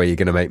 And that's where you're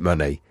going to make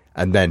money.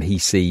 And then he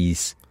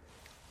sees...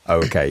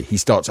 Okay, he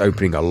starts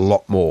opening a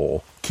lot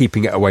more,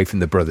 keeping it away from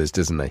the brothers,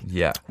 doesn't he?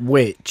 Yeah.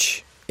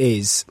 Which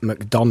is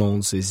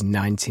McDonald's is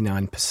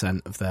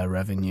 99% of their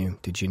revenue.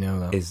 Did you know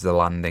that? Is the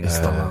landing It's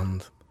the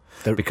land.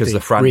 Because the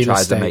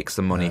franchisor makes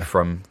the money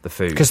from the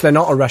food. Because they're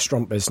not a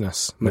restaurant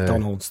business,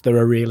 McDonald's. They're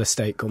a real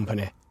estate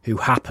company who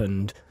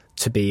happened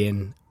to be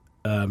in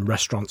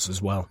restaurants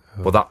as well.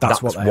 Well,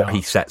 that's what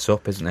he sets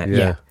up, isn't it?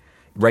 Yeah.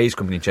 Ray's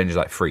company changes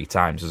like 3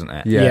 times, isn't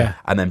it? Yeah.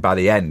 And then by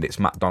the end, it's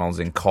McDonald's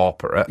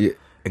Incorporate. Yeah.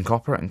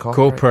 Incorporate?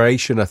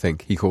 Corporation, I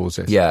think he calls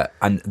it. Yeah,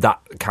 and that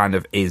kind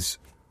of it's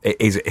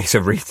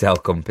a retail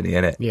company,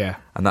 isn't it? Yeah.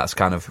 And that's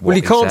kind of what Well,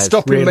 he can't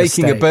stop him Real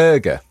making estate. a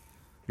burger.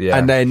 Yeah.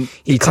 And then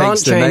he can't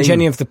takes the change name,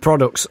 any of the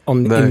products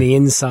in the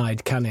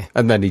inside, can he?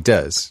 and then he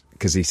does,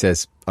 because he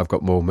says, I've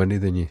got more money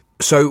than you.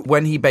 So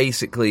when he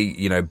basically,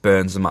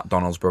 burns the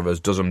McDonald's brothers,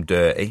 does them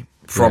dirty,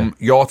 from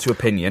your two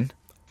opinion,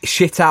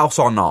 shithouse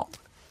or not?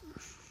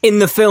 In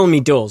the film, he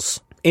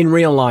does. In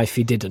real life,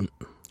 he didn't.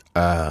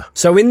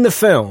 So in the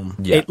film,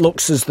 it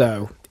looks as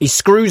though he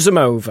screws them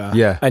over,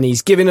 and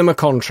he's giving them a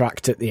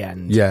contract at the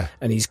end,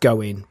 and he's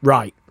going,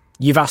 right,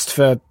 you've asked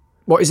for,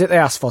 what is it they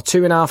asked for,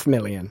 $2.5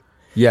 million?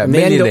 Yeah, and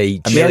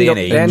each.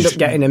 They end up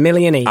getting $1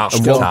 million each. And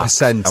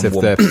 1% of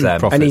the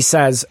profit. And he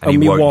says, and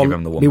we want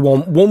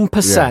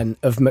 1%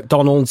 of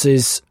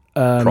McDonald's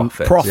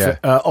profit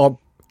or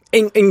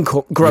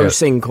income,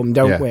 gross income,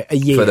 don't we, a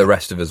year. For the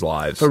rest of his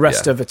lives. For the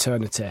rest of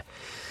eternity.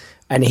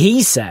 And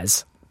he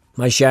says,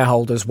 my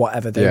shareholders,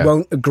 whatever, they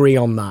won't agree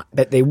on that,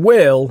 but they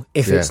will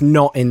if it's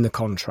not in the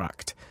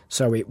contract.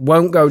 So it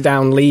won't go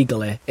down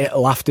legally.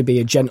 It'll have to be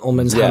a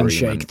gentleman's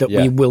handshake that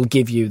we will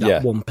give you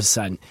that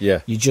 1%. Yeah.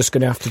 You're just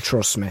going to have to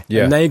trust me.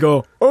 Yeah. And they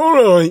go,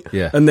 all right.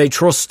 Yeah. And they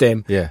trust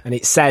him. Yeah. And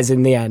it says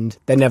in the end,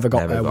 they never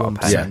got their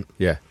 1%.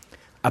 Yeah.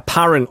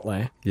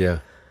 Apparently,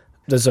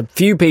 there's a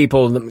few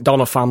people, the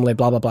McDonough family,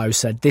 blah, blah, blah, who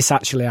said this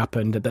actually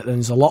happened, but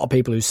there's a lot of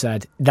people who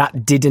said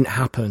that didn't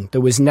happen. There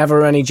was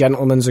never any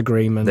gentleman's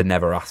agreement. They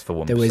never asked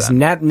for 1%. There was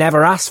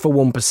never asked for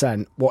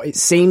 1%. What it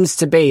seems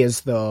to be as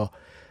though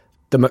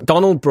the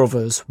McDonald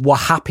brothers were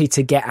happy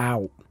to get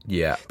out.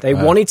 Yeah. They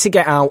wanted to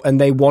get out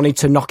and they wanted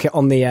to knock it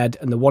on the head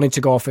and they wanted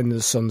to go off into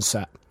the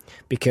sunset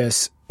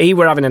because he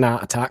were having an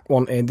heart attack,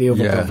 wanted the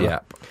other brother. Yeah.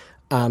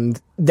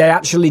 And there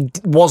actually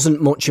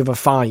wasn't much of a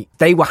fight.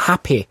 They were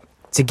happy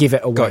to give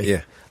it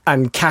away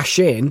and cash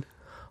in.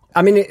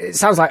 I mean, it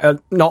sounds like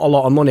not a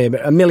lot of money,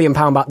 but £1 million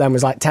back then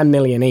was like 10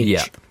 million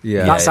each.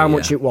 Yeah. That's how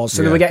much it was.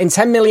 So they were getting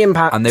 £10 million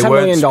and they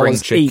weren't spring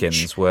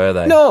chickens, each. Were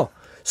they? No.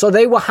 So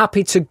they were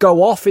happy to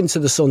go off into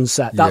the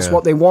sunset. That's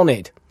what they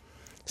wanted.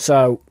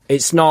 So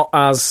it's not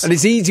as... And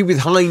it's easy with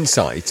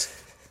hindsight.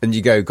 And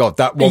you go, God,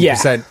 that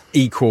 1%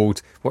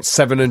 equaled,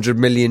 700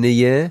 million a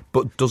year?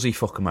 But does he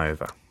fuck them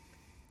over?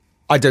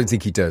 I don't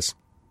think he does.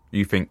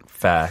 You think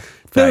fair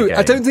no, game?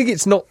 I don't think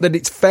it's not that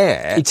it's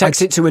fair. He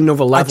takes it to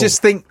another level. I just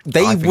think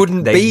they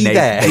wouldn't be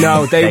there.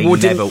 No, they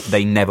wouldn't.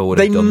 They never would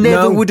have done it. They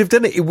never would have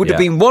done it. It would have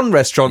been one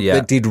restaurant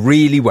that did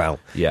really well.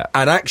 Yeah.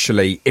 And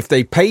actually, if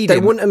they paid they him...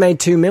 They wouldn't have made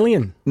 $2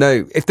 million.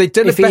 No, if they'd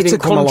done a better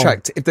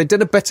contract, if they'd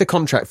done a better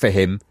contract for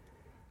him,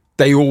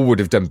 they all would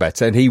have done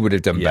better and he would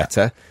have done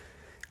better.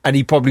 And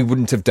he probably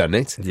wouldn't have done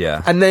it.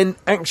 Yeah. And then,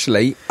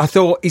 actually, I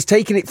thought he's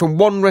taken it from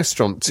one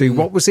restaurant to,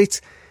 what was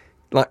it?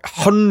 Like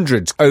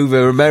hundreds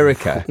over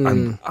America.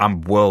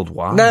 And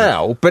worldwide.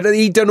 Now, but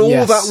he'd done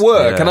all that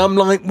work, and I'm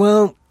like,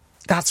 well,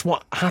 that's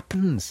what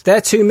happens.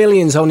 Their $2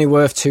 million's only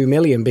worth $2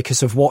 million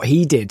because of what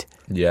he did.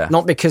 Yeah.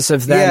 Not because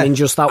of them in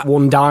just that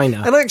one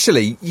diner. And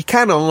actually, you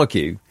can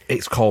argue...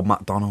 It's called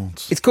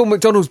McDonald's. It's called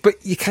McDonald's,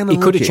 but you can argue...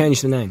 He could have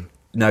changed the name.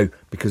 No,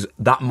 because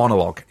that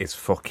monologue is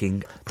fucking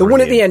brilliant. The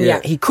one at the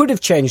end, he could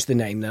have changed the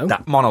name, though.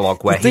 That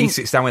monologue where he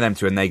sits down with them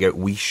two and they go,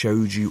 we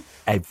showed you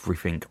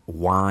everything.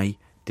 Why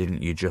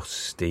didn't you just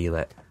steal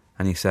it?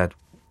 And he said,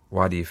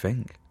 why do you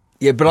think?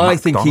 Yeah, but I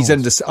think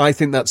I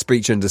think that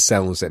speech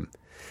undersells him.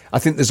 I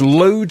think there's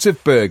loads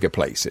of burger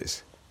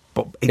places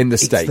in the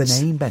States. It's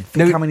the name, Ben.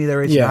 Think how many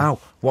there is now.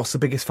 What's the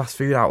biggest fast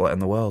food outlet in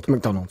the world?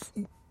 McDonald's.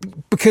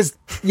 Because,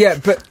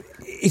 but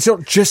it's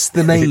not just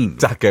the name.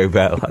 Taco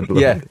Bell.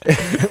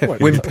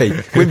 Wimpy.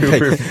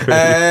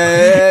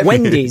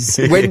 Wendy's.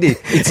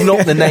 It's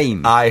not the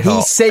name.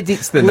 He said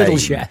it's the Little name.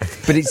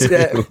 Chef. But it's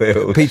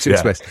Pizza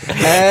Express.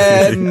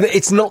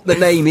 It's not the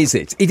name, is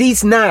it? It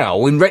is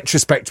now. In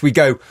retrospect, we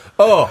go,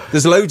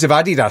 there's loads of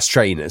Adidas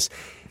trainers.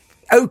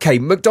 Okay,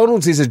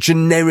 McDonald's is a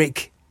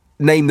generic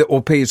name that will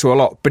appeal to a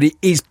lot, but it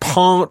is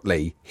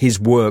partly his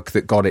work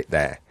that got it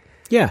there.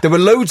 Yeah. There were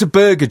loads of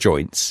burger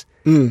joints.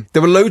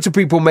 There were loads of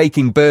people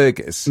making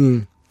burgers.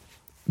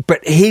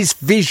 But his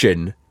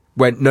vision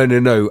went,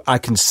 no, I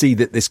can see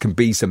that this can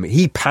be something.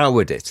 He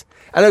powered it.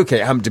 And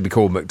okay, it happened to be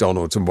called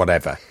McDonald's and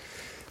whatever.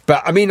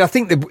 But, I mean, I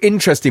think the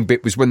interesting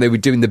bit was when they were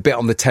doing the bit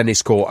on the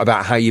tennis court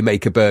about how you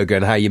make a burger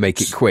and how you make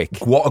it quick.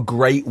 What a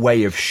great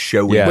way of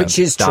showing Which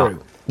is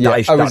true.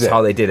 That's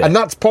how they did it. And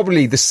that's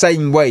probably the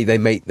same way they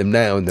make them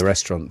now in the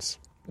restaurants.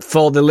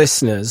 For the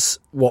listeners,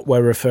 what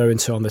we're referring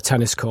to on the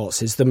tennis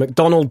courts is the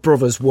McDonald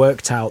brothers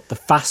worked out the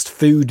fast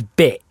food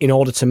bit in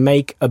order to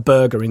make a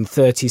burger in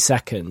 30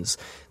 seconds.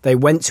 They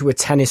went to a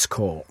tennis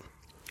court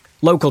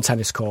local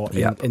tennis court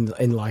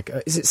in like,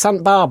 is it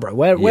Santa Barbara?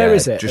 Where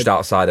is it? Just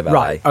outside of LA.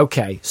 Right,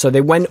 okay. So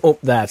they went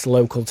up there to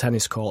local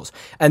tennis courts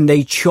and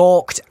they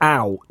chalked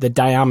out the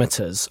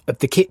diameters of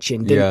the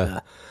kitchen, didn't they?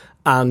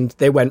 And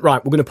they went,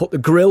 right, we're going to put the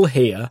grill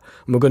here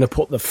and we're going to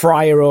put the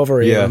fryer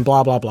over here and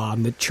blah, blah, blah.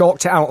 And they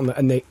chalked it out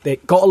and they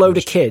got a load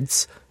of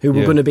kids who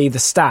were going to be the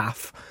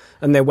staff.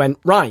 And they went,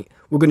 right,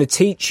 we're going to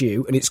teach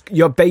you and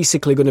you're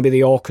basically going to be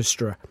the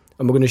orchestra.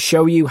 And we're going to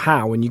show you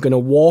how, and you're going to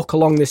walk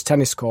along this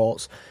tennis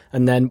courts,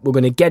 and then we're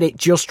going to get it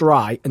just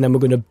right, and then we're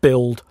going to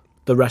build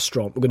the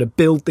restaurant. We're going to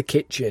build the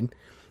kitchen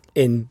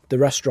in the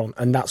restaurant,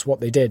 and that's what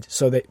they did.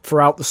 So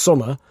throughout the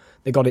summer,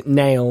 they got it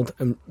nailed,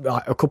 and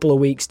like a couple of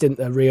weeks, didn't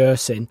they,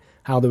 rehearsing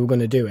how they were going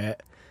to do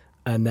it,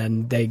 and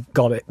then they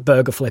got it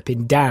burger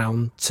flipping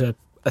down to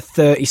a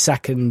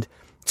 30-second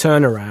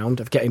turnaround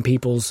of getting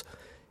people's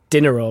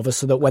dinner over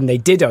so that when they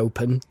did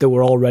open, they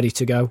were all ready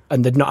to go.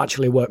 And they'd not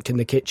actually worked in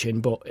the kitchen,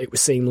 but it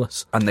was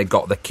seamless. And they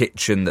got the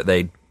kitchen that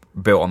they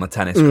built on the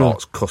tennis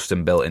courts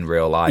custom built in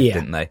real life,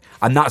 didn't they?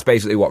 And that's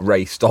basically what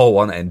Ray Stoll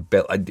wanted and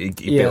built.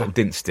 He built,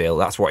 didn't steal.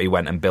 That's what he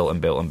went and built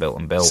and built and built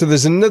and built. So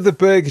there's another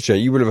burger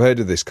chain. You would have heard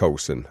of this,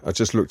 Colson. I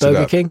just looked it up.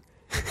 Burger King?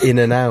 In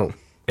and Out.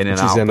 In and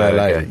Out. Which is in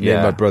burger, LA,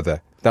 near my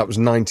brother. That was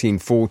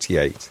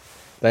 1948.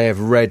 They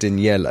have red and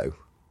yellow.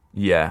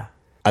 Yeah.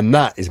 And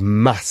that is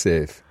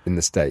massive in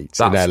the States,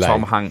 That's in LA.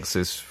 Tom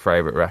Hanks's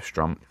favourite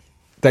restaurant.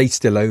 They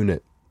still own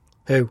it.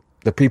 Who?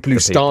 The people who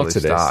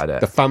started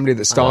it. The family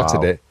that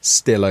started it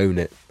still own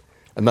it.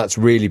 And that's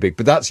really big.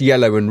 But that's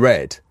yellow and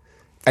red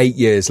 8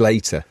 years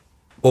later.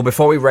 Well,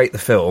 before we rate the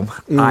film,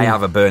 I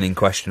have a burning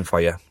question for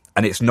you.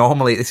 And this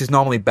is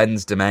normally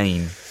Ben's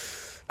domain.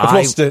 I've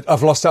lost it.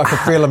 I can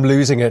feel I'm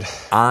losing it.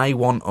 I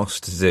want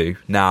us to do,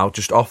 now,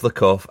 just off the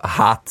cuff,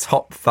 our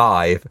top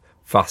 5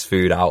 fast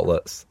food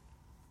outlets.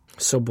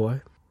 Subway.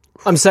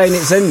 I'm saying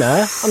it's in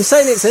there.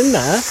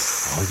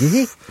 Are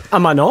you?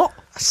 Am I not?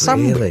 A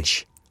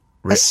sandwich.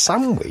 Really? A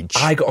sandwich?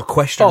 I got a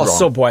question wrong.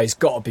 Subway's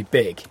got to be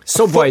big.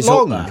 Subway's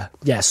up there.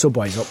 Yeah,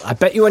 Subway's up there. I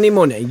bet you any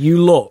money you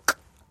look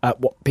at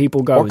what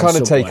people go. What kind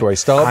of takeaway?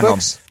 Starbucks? Hang on.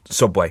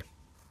 Subway.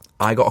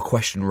 I got a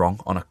question wrong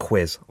on a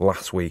quiz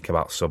last week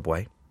about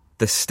Subway.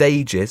 The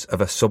stages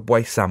of a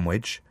Subway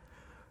sandwich.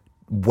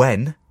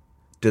 When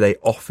do they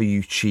offer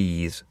you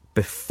cheese?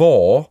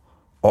 Before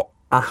or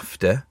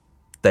after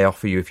they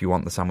offer you if you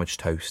want the sandwich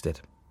toasted?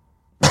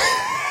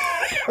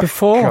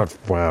 Before. God,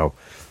 wow.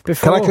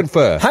 Before. Can I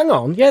confer? Hang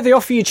on. Yeah, they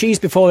offer you cheese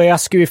before they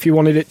ask you if you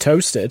wanted it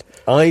toasted.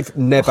 I've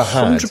never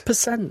had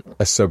 100%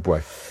 a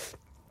Subway.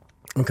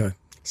 Okay.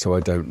 So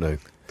I don't know.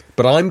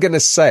 But I'm going to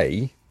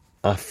say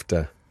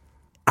after.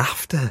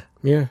 After?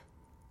 Yeah.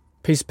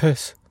 Piece of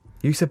piss.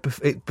 You said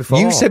before.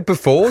 You said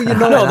before? You're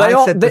not.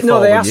 No,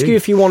 they ask you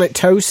if you want it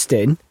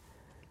toasting.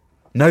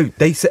 No,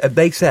 they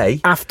say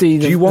after. Do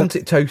you want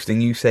it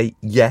toasting? You say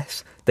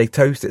yes. They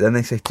toast it, then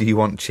they say, do you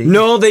want cheese?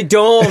 No, they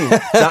don't.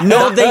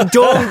 No, they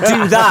don't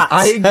do that.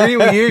 I agree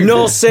with you.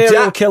 No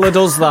serial killer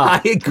does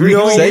that. I agree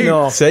with you.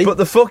 No. See? But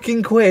the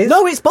fucking quiz...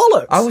 No, it's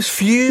bollocks. I was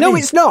fuming. No,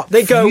 it's not.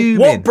 They go,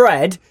 what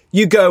bread?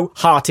 You go,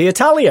 hearty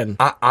Italian.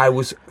 I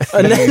was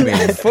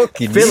fuming.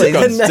 Fucking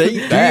fillings. Do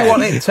you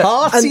want it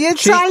hearty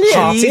Italian?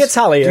 Hearty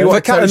Italian. Do you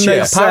want toasted?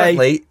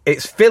 Apparently,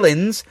 it's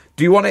fillings.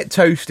 Do you want it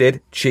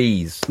toasted?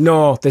 Cheese.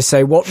 No, they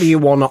say, what do you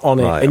want on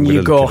it? Right, and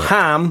you go,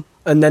 ham,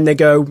 and then they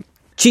go...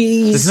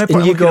 cheese, no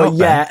and you go,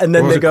 and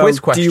then they go,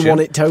 do you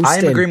want it toasted? I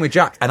am agreeing with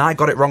Jack, and I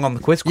got it wrong on the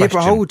quiz question.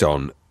 Yeah, but hold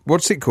on.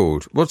 What's it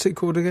called? What's it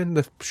called again?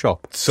 The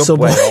shop?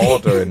 Subway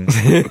ordering.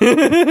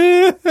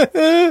 I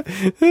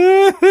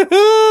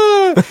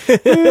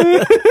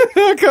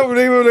can't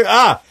believe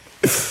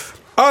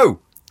it.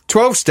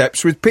 12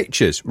 steps with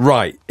pictures.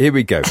 Right, here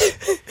we go.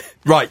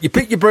 Right, you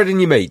pick your bread and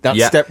your meat.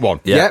 That's step one.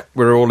 Yeah,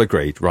 we're all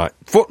agreed. Right,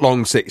 foot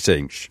long, 6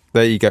 inch.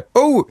 There you go.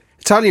 Oh,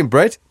 Italian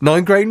bread,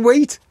 9 grain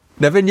wheat.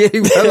 Never knew.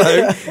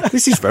 Hello.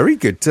 This is very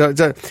good.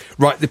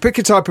 Right, they pick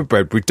a type of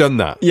bread. We've done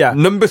that. Yeah.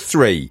 Number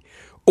 3,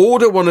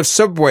 order one of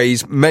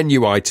Subway's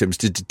menu items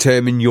to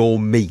determine your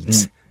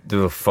meat.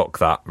 Fuck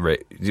that,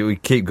 Rick. We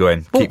keep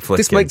going. Keep flicking.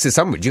 This makes a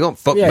sandwich. You can't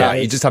fuck that.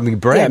 You're just having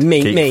bread. Yeah,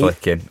 meat, keep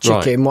flicking.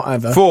 Chicken,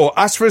 whatever. 4,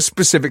 ask for a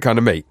specific kind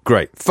of meat.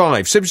 Great.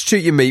 5,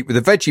 substitute your meat with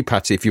a veggie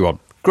patty if you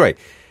want. Great.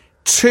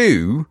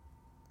 2,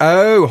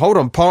 hold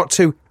on. Part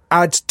 2,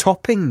 add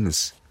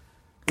toppings.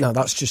 No,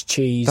 that's just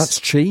cheese. That's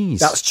cheese.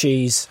 That's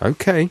cheese.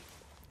 Okay.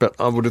 But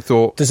I would have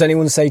thought... Does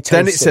anyone say toasted?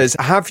 Then it says,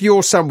 have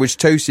your sandwich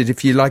toasted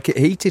if you like it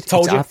heated.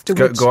 Told you.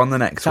 Afterwards. Go on the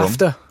next one.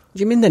 After. Do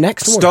you mean the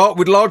next one? Start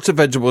with lots of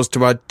vegetables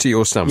to add to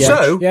your sandwich.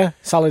 So,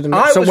 salad and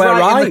I was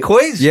right in the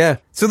quiz. Yeah.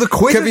 So the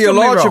quiz cover your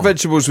larger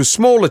vegetables with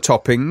smaller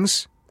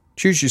toppings.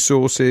 Choose your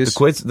sauces.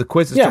 The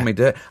quiz has done me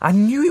dirt. I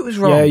knew it was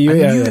wrong. Yeah,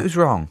 I knew it was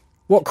wrong.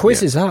 What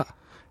quiz is that?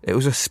 It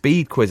was a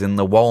speed quiz in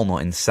the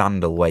Walnut in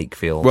Sandal,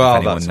 Wakefield.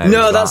 Well,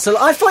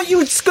 I thought you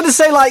were just going to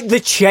say, like, The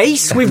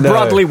Chase with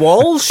Bradley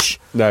Walsh.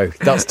 No,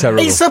 that's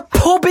terrible. It's a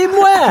pub in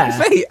where?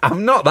 Mate,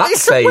 I'm not that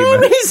famous.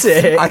 Where is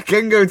it? I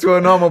can go to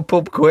a normal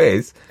pub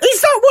quiz.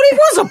 Is that what it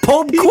was, a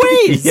pub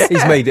quiz? Yeah.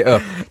 He's made it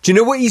up. Do you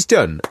know what he's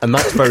done? And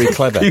that's very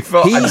clever. I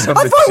thought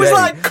it was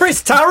like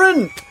Chris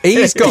Tarrant.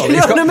 He's got. You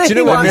know what I mean? Do you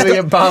know what? £1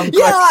 million question.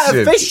 Yeah,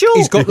 like official.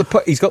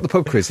 He's got the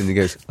pub quiz, and he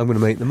goes, "I'm going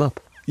to make them up."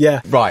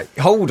 Yeah. Right.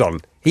 Hold on.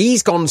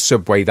 He's gone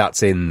Subway.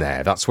 That's in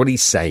there. That's what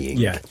he's saying.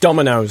 Yeah.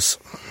 Domino's.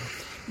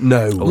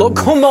 No. Look,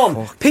 come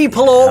on.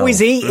 People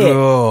always eat it.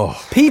 Oh.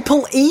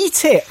 People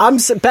eat it.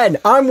 Ben,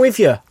 I'm with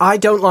you. I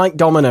don't like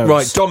Domino's.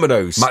 Right,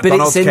 Domino's.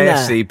 McDonald's, in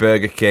KFC, there.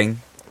 Burger King.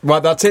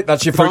 Right, that's it.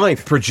 That's your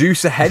 5.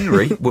 Producer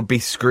Henry would be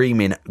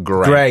screaming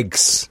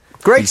Greg's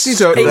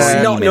is up It's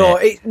there.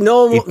 not.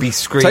 He'd be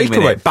screaming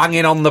Takeaway. it,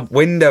 banging on the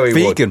window.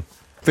 He would.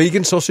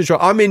 Vegan sausage roll.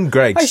 I'm in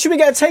Greg's. Hey, should we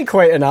get a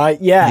takeaway tonight?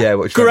 Yeah.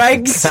 Yeah,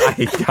 Greg's.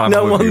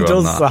 No one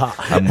does that.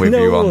 I'm with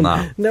you on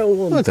that. No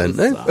one. I don't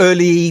know.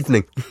 Early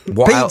evening.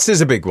 Pizza's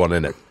a big one,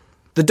 isn't it?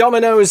 The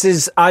Domino's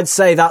is. I'd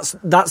say that's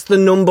the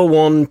number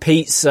one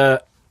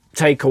pizza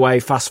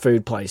takeaway fast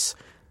food place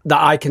that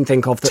I can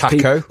think of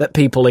that, that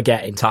people are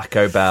getting.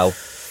 Taco Bell,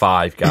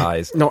 Five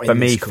Guys. Not for in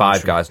me, this country.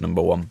 Five Guys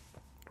number one.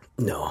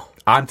 No.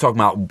 I'm talking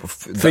about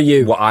for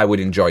you what I would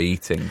enjoy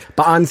eating.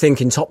 But I'm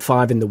thinking top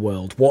 5 in the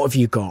world. What have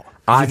you got?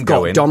 You've got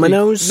going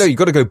Domino's. No, you've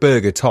got to go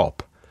burger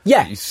top.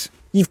 Yeah.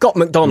 You've got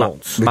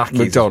McDonald's.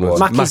 McDonald's.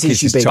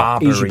 Mackey's is your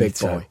big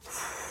boy.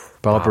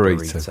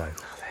 Barbarita.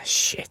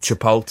 Shit.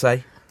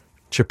 Chipotle.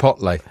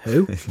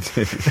 Who?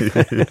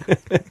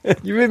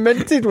 You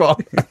invented one.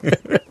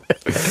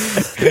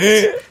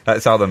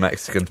 That's how the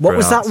Mexicans What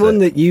was that one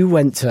that you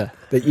went to,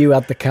 that you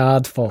had the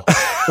card for?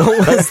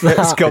 What was that?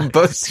 It's gone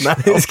bust now.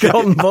 It's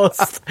gone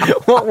bust.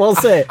 What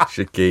was it?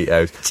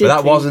 Chiquitos. But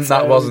that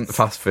wasn't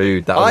fast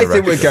food. That was I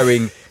think we're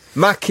going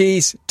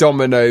Mackey's,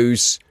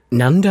 Domino's,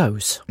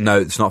 Nando's. No,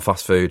 it's not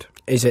fast food.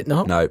 Is it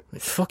not? No.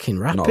 It's fucking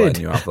rapid. Not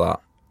letting you have that.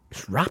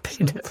 It's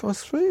rapid.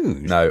 Fast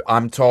food. No,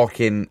 I'm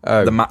talking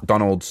the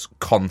McDonald's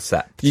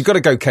concept. You've got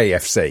to go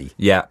KFC.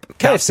 Yep.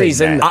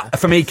 KFC's in there.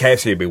 For me,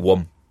 KFC would be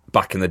one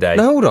back in the day.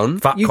 No, hold on.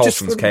 Fat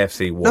Colson's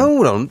KFC one. No,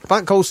 hold on.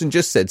 Fat Colson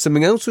just said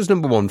something else was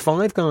number 1.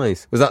 Five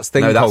Guys. Was that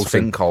Thin Colson? No, that's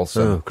Thin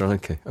Colson. Oh,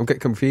 crikey. I'm getting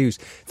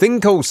confused. Thin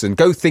Colson.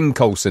 Go Thin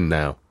Colson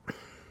now.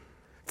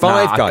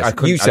 Five Guys. I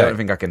don't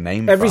think I can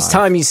name Every 5.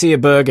 time you see a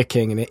Burger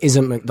King and it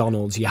isn't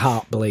McDonald's, your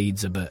heart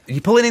bleeds a bit. You're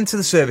pulling into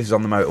the services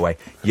on the motorway.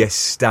 You're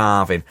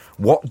starving.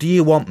 What do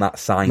you want that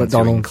sign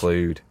McDonald's. to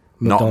include?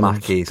 McDonald's. Not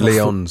Mackey's.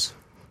 Leon's.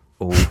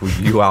 Oh,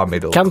 you are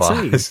middle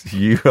class.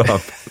 You are.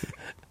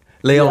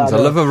 Leon's. Yeah, I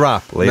love a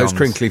wrap. Leon's. Those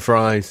crinkly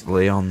fries.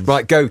 Leon's.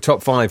 Right, go.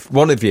 Top 5.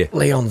 One of you.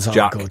 Leon's are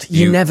Jack, good.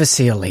 You never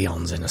see a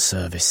Leon's in a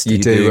service. You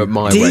do at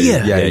my Do way. you?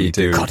 Yeah, you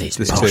do. God, it's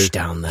There's posh 2.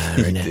 down there,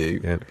 isn't it? do.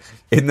 Yeah.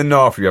 In the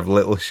north, you have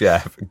Little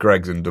Chef,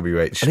 Greg's and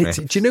W.H. And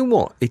Smith. do you know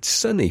what? It's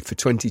sunny for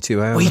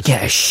 22 hours. We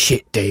get a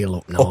shit deal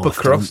up north. Upper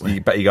crust. don't we?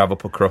 You bet you have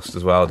upper crust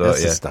as well, don't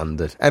That's you? the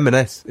standard.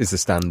 M&S is the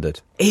standard.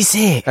 Is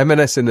it?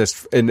 M&S in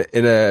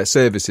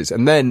services,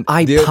 and then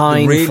I the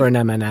pine really, for an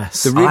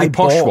M&S. The really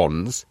posh bought-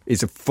 ones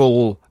is a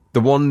full. The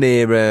one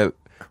near,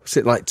 was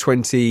it like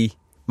 20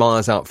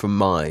 miles out from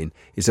mine?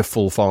 Is a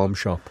full farm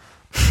shop.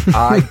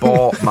 I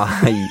bought my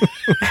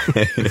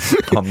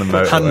on the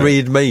motorway.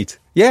 Hand-reared meat.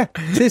 Yeah,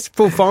 it is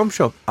full farm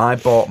shop. I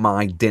bought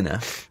my dinner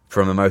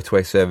from the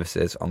motorway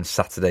services on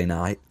Saturday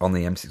night on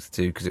the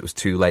M62 because it was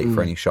too late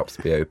for any shops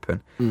to be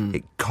open.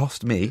 It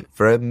cost me,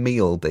 for a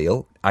meal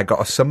deal, I got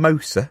a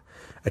samosa,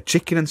 a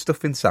chicken and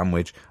stuffing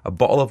sandwich, a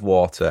bottle of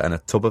water and a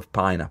tub of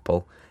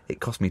pineapple. It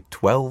cost me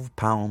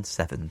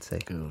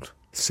 £12.70. Good.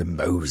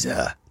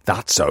 Samosa.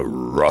 That's a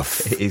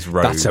rough. It is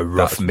rogue. That's a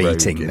rough That's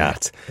meeting. rogue,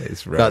 That.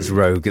 It's rogue. That's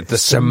rogue. The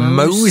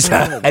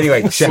samosa.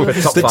 Anyway, Shepherd,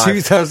 top The 5.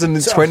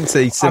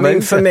 2020 samosa. I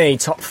mean, for me,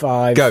 top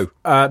 5. Go.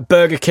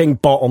 Burger King,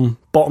 bottom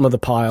of the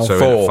pile. So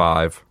 4. we're at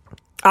 5.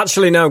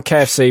 Actually, no,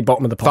 KFC,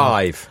 bottom of the pile.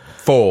 5.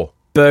 4.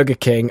 Burger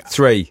King.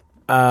 3.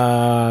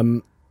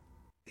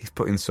 He's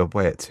putting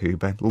Subway at 2,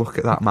 Ben. Look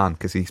at that man,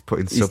 because he's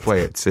putting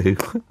Subway at 2.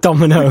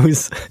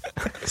 Domino's.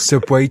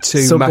 Subway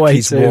 2, Subway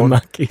Mackey's 2, 1.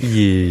 Mackey's.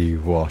 You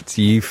what?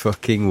 You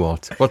fucking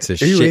what? What's a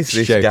Who shit is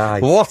this show? guy?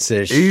 What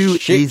a Who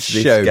shit is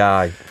this show?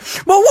 guy?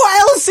 Well,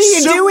 what else are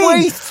you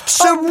doing?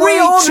 Subway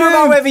Reorder 2.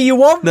 however you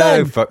want, No,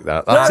 then. fuck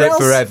that. That's Where it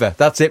else? forever.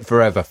 That's it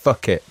forever.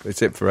 Fuck it.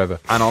 It's it forever.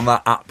 And on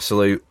that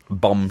absolute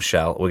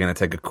bombshell, we're going to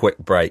take a quick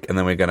break, and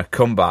then we're going to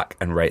come back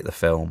and rate the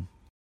film.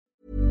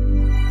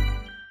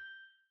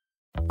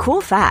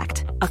 Cool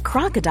fact, a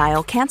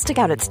crocodile can't stick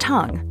out its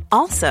tongue.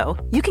 Also,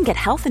 you can get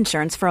health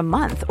insurance for a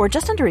month or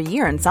just under a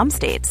year in some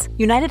states.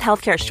 United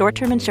Healthcare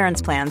short-term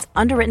insurance plans,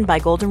 underwritten by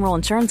Golden Rule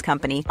Insurance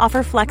Company,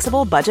 offer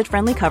flexible,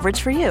 budget-friendly coverage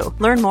for you.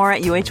 Learn more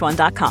at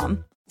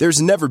uh1.com.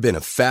 There's never been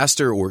a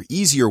faster or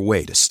easier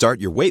way to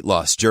start your weight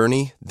loss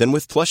journey than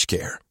with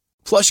PlushCare.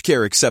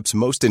 PlushCare accepts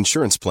most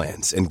insurance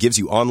plans and gives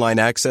you online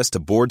access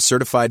to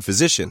board-certified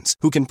physicians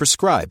who can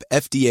prescribe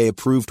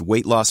FDA-approved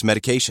weight loss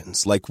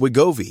medications like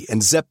Wegovy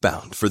and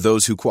Zepbound for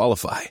those who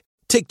qualify.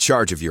 Take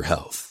charge of your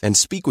health and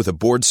speak with a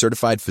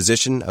board-certified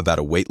physician about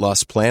a weight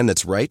loss plan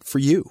that's right for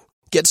you.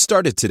 Get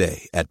started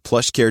today at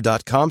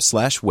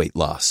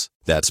plushcare.com/weight-loss.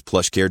 That's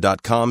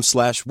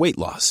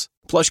plushcare.com/weight-loss.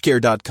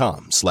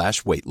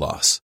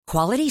 plushcare.com/weight-loss.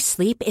 Quality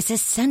sleep is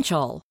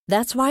essential.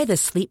 That's why the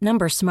Sleep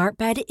Number Smart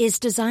Bed is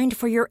designed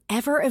for your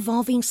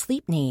ever-evolving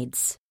sleep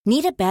needs.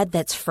 Need a bed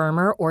that's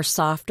firmer or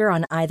softer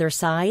on either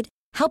side?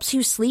 Helps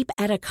you sleep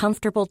at a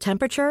comfortable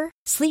temperature?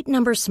 Sleep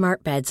Number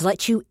Smart Beds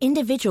let you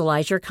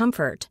individualize your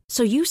comfort,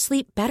 so you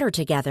sleep better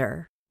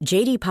together.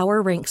 J.D.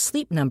 Power ranks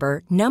Sleep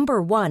Number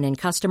number 1 in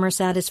customer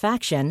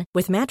satisfaction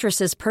with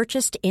mattresses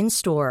purchased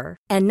in-store.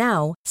 And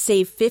now,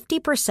 save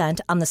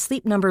 50% on the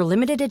Sleep Number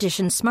Limited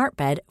Edition Smart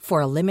Bed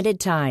for a limited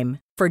time.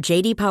 For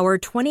J.D. Power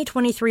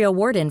 2023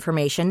 award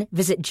information,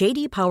 visit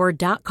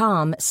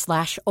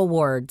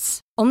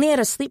jdpower.com/awards. Only at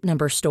a Sleep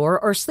Number store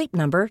or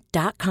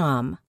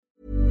sleepnumber.com.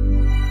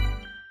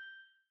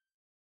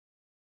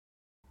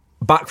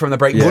 Back from the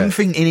break. One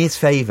thing in his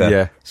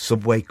favour,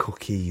 Subway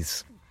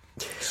cookies.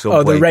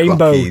 Subway the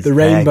rainbow. Cookies. The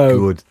rainbow. They're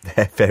good.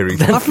 They're very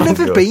good. I've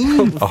never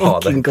been. Oh,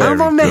 they're How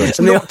am I meant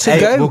not to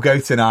go? We'll go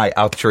tonight.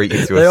 I'll treat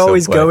you to They a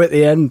always Subway. go at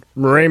the end.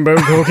 Rainbow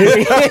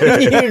cookie.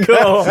 You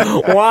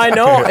go, why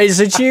not? It's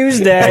a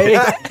Tuesday.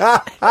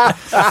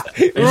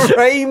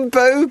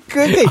 Rainbow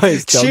cookie.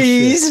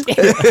 Cheese.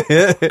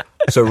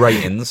 So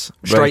ratings.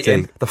 Straight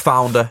in. The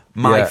Founder,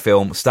 my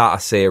film, start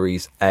a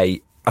series,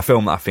 a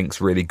film that I think's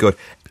really good.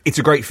 It's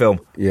a great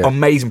film. Yeah.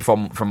 Amazing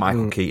from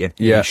Michael Keaton.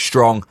 Yeah. He's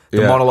strong.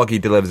 The monologue he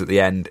delivers at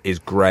the end is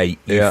great.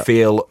 You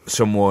feel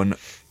someone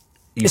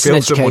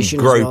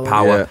grow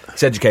power. Yeah.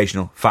 It's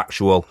educational,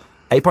 factual.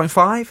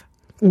 8.5?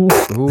 Ooh.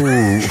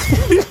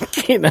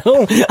 You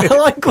know, I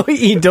like what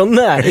you done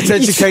there. It's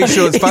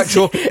educational, it's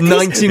factual.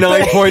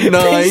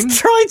 99.9. He's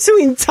trying to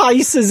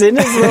entice us in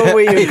as well,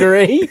 we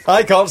agree.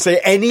 I can't say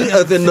any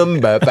other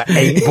number but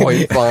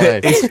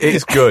 8.5.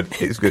 It's good.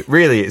 It's good.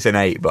 Really, it's an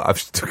 8, but I've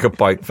stuck a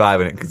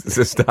 0.5 in it because it's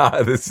the start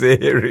of the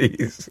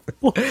series.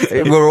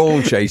 We're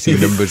all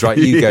chasing numbers, right?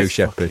 You go,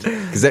 Shepherd.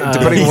 Because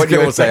depending on what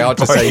you all say, I'll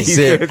just say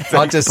 0.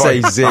 I'll just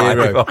say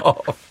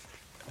 0.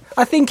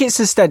 I think it's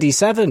a steady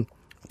 7.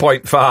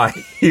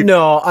 0.5.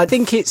 No, I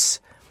think it's...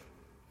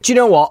 Do you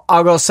know what?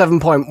 I'll go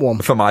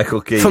 7.1. For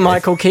Michael Keaton. For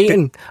Michael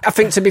Keaton. I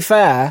think, to be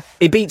fair,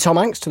 he beat Tom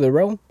Hanks to the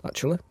role,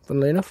 actually,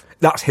 funnily enough.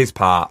 That's his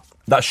part.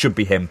 That should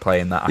be him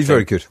playing that. He's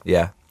very good.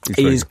 Yeah.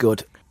 He is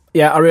good.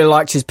 Yeah, I really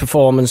liked his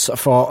performance. I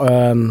thought...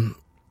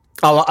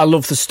 I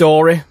love the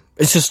story.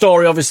 It's a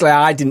story, obviously,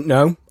 I didn't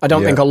know. I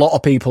don't think a lot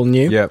of people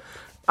knew. Yeah.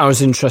 I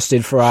was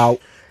interested throughout.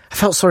 I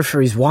felt sorry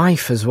for his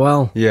wife as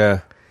well.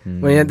 Yeah.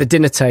 When he had the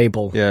dinner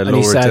table, and Laura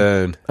he said,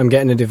 Dern. "I'm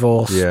getting a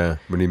divorce." Yeah,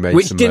 when he made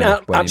which some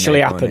didn't money.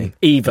 actually happen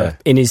either.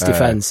 In his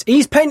defence,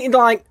 he's painted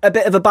like a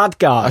bit of a bad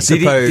guy. Did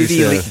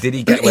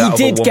he get? He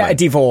did get a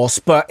divorce,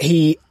 but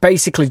he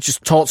basically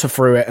just talked her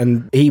through it,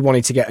 and he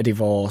wanted to get a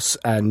divorce,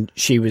 and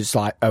she was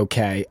like,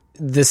 "Okay."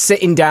 The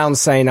sitting down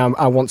saying,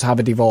 "I want to have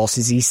a divorce,"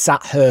 is he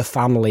sat her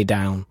family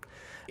down.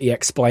 He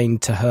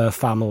explained to her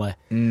family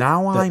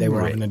that they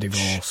were having a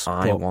divorce.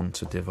 I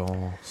want a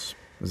divorce.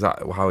 Is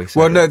that how he said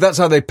Well, it? no, that's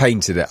how they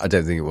painted it. I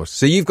don't think it was.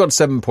 So you've got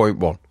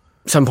 7.1.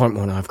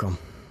 7.1 I've gone.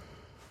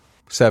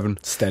 7.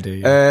 Steady.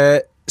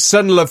 Yeah.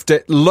 Son loved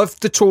it.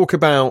 Loved to talk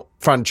about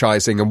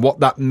franchising and what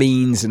that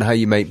means and how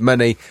you make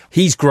money.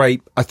 He's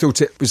great. I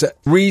thought it was a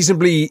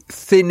reasonably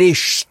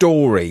thinnish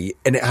story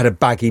and it had a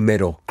baggy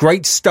middle.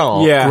 Great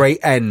start,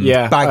 great end,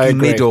 baggy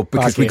middle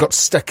because we got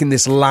stuck in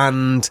this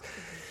land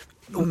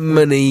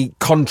money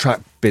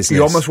contract business.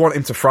 You almost want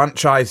him to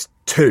franchise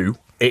 2.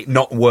 It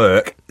not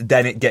work,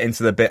 then it get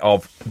into the bit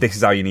of this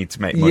is how you need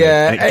to make money.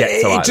 Yeah, and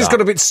it just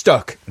got a bit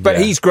stuck. But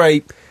he's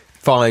great,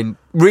 fine,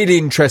 really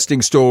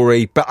interesting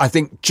story. But I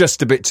think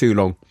just a bit too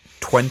long.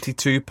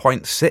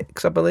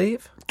 22.6, I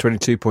believe.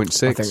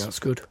 22.6. I think that's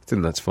good. I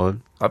think that's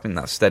fine. I think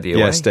that's steady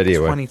away. Yeah, steady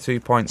away.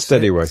 22.6.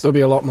 Steady away. There'll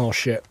be a lot more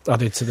shit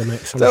added to the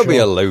mix. There'll be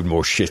a load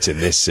more shit in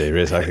this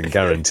series, I can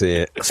guarantee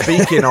it.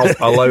 Speaking of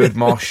a load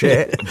more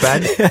shit,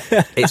 Ben,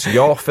 it's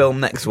your film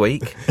next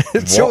week.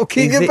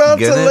 Talking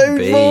about a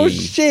load more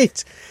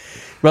shit.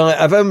 Right,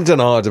 I've done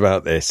hard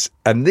about this,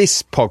 and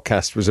this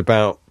podcast was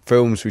about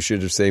films we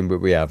should have seen,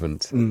 but we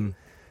haven't.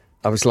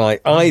 I was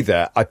like,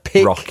 either I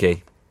pick...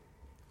 Rocky.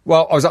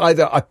 Well,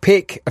 I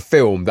pick a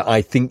film that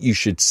I think you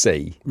should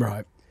see.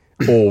 Right.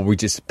 Or we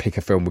just pick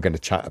a film we're going to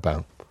chat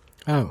about.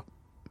 Oh.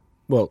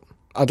 Well,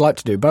 I'd like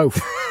to do both.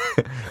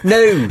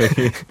 No,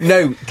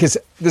 because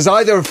there's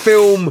either a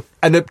film,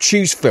 an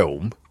obtuse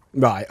film.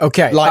 Right,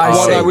 okay. Like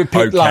what I would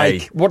pick,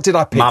 like, what did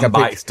I pick? Man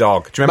Bites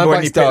Dog. Do you remember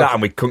when you picked that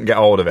and we couldn't get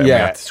hold of it and we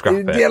had to scrap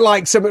it? Yeah,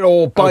 like something,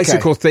 or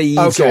Bicycle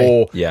Thieves,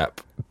 or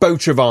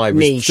Boat Revive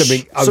was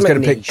something I was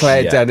going to pick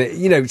Claire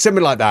Dennett,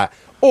 something like that.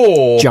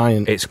 Or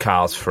Giant. It's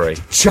Cars 3.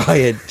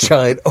 Giant.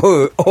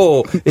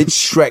 Or it's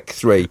Shrek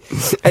 3.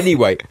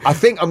 Anyway, I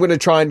think I'm going to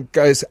try and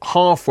go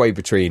halfway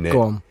between it.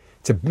 Go on.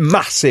 It's a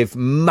massive,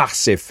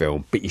 massive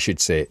film, but you should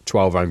see it.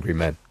 12 Angry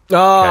Men.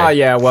 Oh, okay.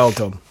 Yeah, well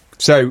done.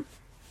 So,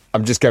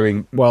 I'm just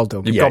going... Well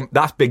done.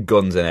 That's big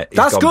guns in it.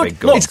 That's good. Big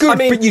guns. It's good,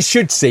 but you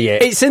should see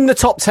it. It's in the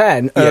top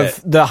 10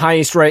 of the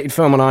highest rated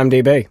film on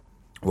IMDb.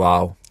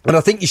 Wow. And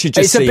I think you should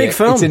just see it. It's a big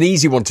film. It's an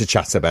easy one to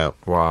chat about.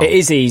 Wow. It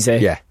is easy.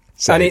 Yeah.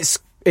 And it's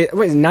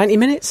 90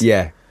 minutes?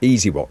 Yeah,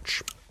 easy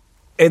watch.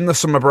 In the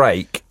summer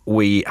break,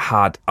 we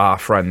had our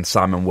friend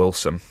Simon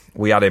Wilson.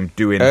 We had him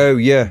doing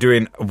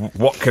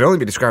what can only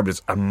be described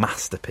as a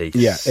masterpiece.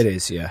 Yeah, it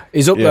is, yeah.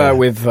 He's up there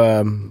with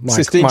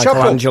Sistine Chapel.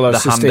 Michelangelo, The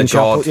Hand Sistine of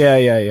Chapel. God.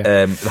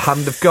 Yeah. The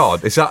Hand of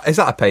God. Is that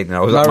a painting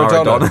or is that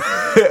Maradona?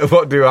 Maradona?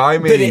 What do I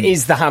mean? But it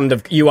is the hand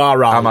of... You are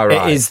right. Am I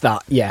right? It is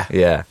that, yeah.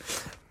 Yeah.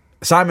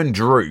 Simon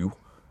drew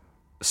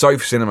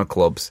Sofa Cinema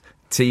Club's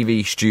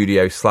TV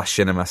studio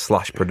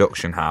 /cinema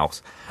 /production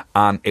house,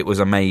 and it was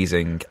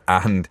amazing.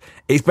 And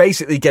it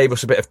basically gave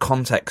us a bit of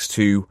context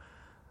to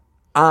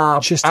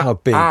how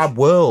big our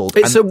world.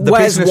 It's and a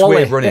Where's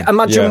Wally?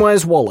 Imagine Yeah.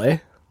 Where's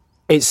Wally?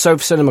 It's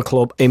Sofa Cinema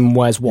Club in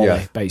Where's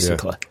Wally,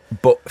 basically.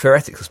 But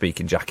theoretically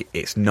speaking, Jack,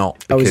 it's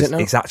not. Because is it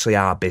not? it's actually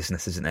our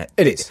business, isn't it?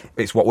 It is.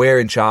 It's what we're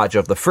in charge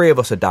of. The three of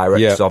us are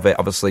directors of it.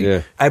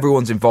 Obviously,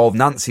 everyone's involved.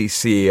 Nancy's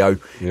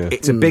CEO. Yeah.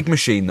 It's a big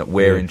machine that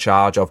we're in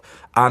charge of.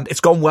 And it's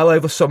gone well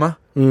over summer.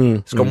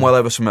 It's gone well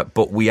over summer,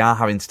 but we are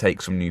having to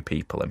take some new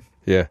people in.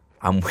 Yeah.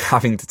 And we're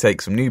having to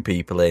take some new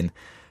people in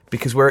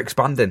because we're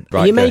expanding.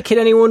 Are you making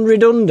anyone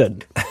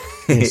redundant?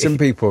 Some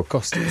people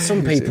cost.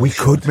 Some people. We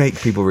could make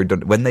people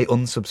redundant. When they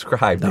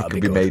unsubscribe, they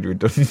could be made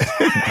redundant.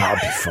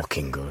 That'd be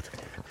fucking good.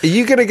 Are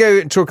you going to go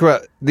and talk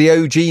about the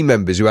OG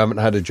members who haven't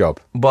had a job?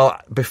 Well,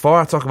 before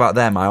I talk about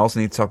them, I also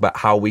need to talk about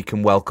how we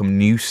can welcome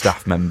new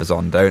staff members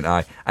on, don't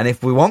I? And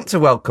if we want to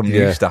welcome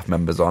new staff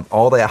members on,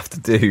 all they have to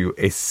do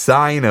is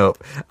sign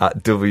up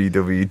at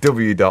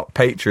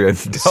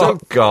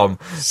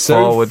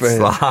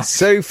www.patreon.com /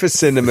 Sofa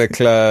Cinema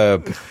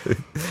Club.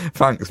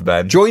 Thanks,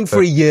 Ben. Join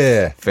for a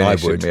year.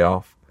 Finishing me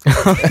off.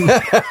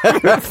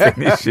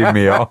 Finishing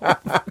me off.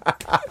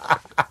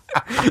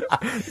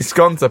 It's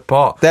gone to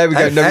pot. There we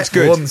go. No, it's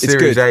good. F1 It's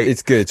Series good. 8.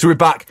 It's good. So we're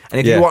back. And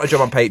if you want a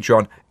job on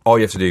Patreon, all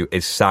you have to do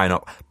is sign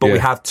up. But we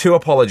have two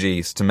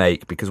apologies to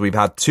make because we've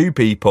had two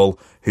people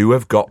who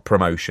have got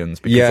promotions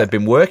because they've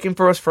been working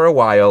for us for a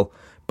while,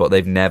 but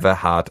they've never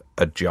had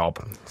a job.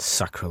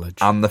 Sacrilege.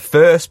 And the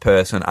first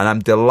person, and I'm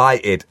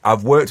delighted,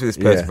 I've worked with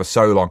this person for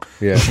so long.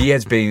 Yeah. She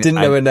has been... Didn't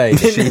know her name.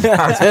 She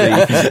has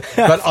been...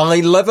 But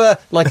I love her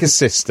like a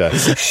sister.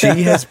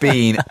 She has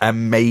been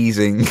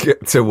amazing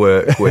to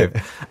work with.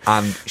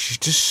 And she's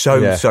just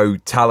so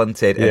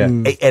talented.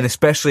 And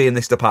especially in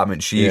this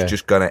department, she is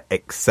just going to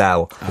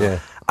excel. Yeah.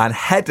 And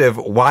head of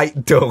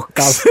White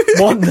Ducks.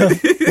 What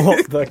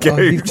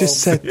the you've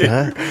just said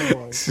that.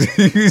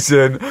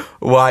 Susan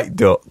White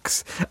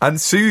Ducks. And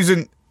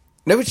Susan...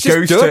 No, it's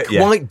just duck.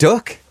 White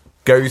duck.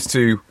 Goes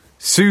to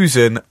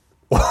Susan...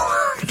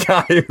 White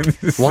duck.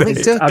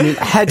 I mean,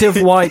 head of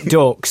White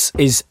Ducks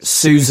is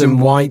Susan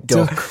White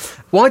Duck.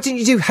 Why didn't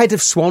you do head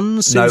of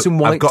swans, Susan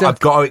White Duck? I've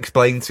got to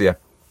explain to you.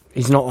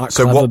 He's not that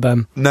clever,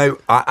 Ben. No,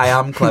 I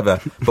am clever.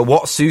 But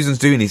what Susan's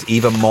doing is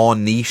even more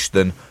niche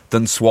than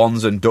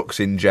swans and ducks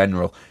in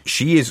general.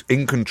 She is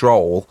in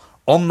control.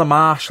 On the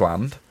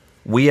marshland,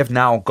 we have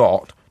now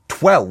got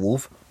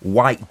 12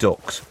 white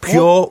ducks.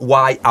 Pure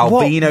white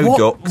albino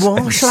ducks.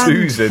 Marshland? And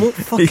Susan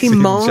is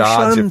in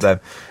charge of them.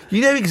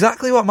 You know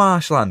exactly what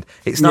marshland.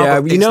 It's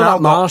now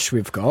that marsh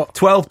we've got.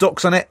 12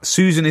 ducks on it.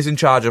 Susan is in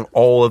charge of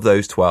all of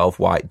those 12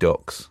 white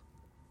ducks.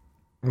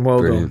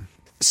 Well done.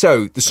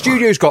 So, the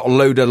studio's got a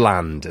load of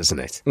land, isn't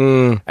it?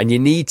 And you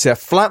need to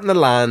flatten the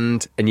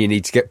land, and you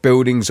need to get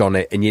buildings on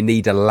it, and you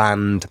need a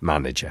land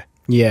manager.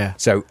 Yeah.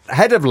 So,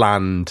 head of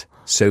land,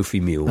 Sophie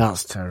Mule.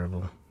 That's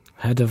terrible.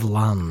 Head of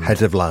land.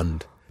 Head of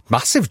land.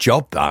 Massive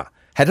job, that.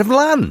 Head of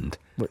land.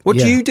 What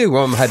do you do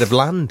when I'm head of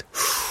land?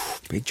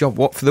 Big job.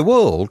 What, for the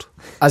world?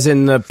 As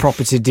in the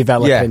property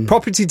development. Yeah,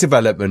 property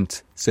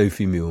development,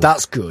 Sophie Mule.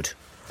 That's good.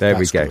 There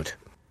we go. Good.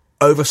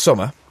 Over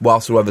summer,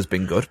 whilst the weather's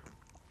been good,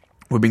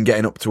 we've been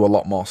getting up to a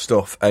lot more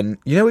stuff. And,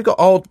 we got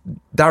old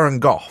Darren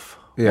Goff.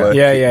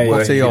 Yeah.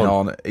 What's he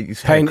on?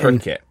 He's head of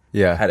cricket.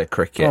 Yeah. Head of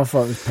cricket. Oh, I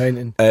thought it was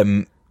painting.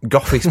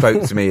 Goffy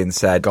spoke to me and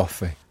said,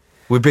 Goffy,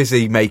 we're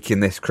busy making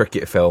this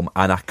cricket film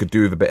and I could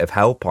do with a bit of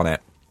help on it.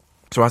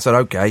 So I said,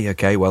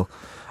 okay, well,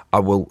 I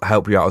will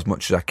help you out as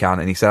much as I can.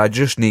 And he said, I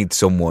just need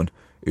someone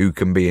who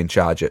can be in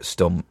charge at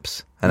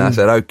stumps. And I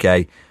said,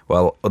 okay,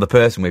 well, the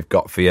person we've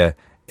got for you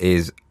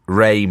is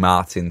Ray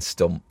Martin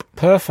Stump.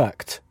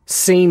 Perfect.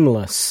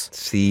 Seamless.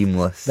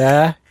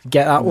 There.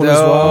 Get that one as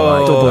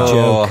well. Double joke.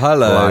 Oh,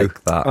 hello. I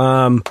like that.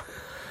 I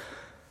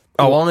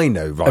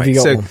know, right. Have you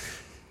got one?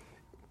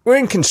 We're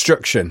in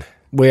construction.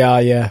 We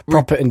are, yeah.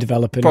 Property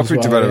development.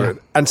 Development.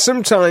 Yeah. And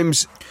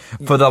sometimes...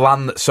 For the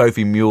land that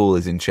Sophie Mule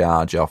is in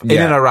charge of, in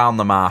and around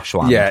the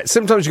marshland. Yeah,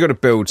 sometimes you've got to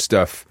build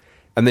stuff,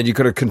 and then you've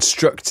got to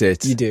construct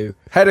it. You do.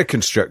 Head of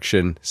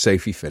construction,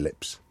 Sophie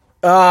Phillips.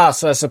 So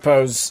I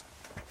suppose...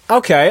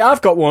 Okay,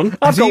 I've got one.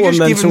 I've got one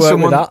then to work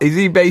with that. Is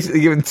he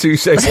basically giving two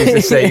Sophies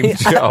the same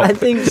job? I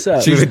think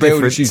so. She's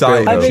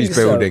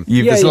building.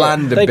 There's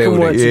land and they building.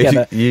 Can work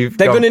together.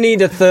 They're going to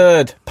need a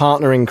third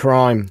partner in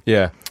crime.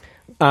 Yeah.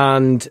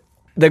 and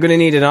they're going to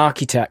need an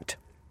architect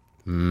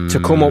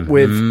to come up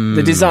with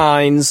the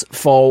designs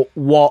for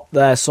what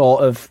they're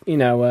sort of,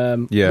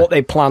 what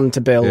they plan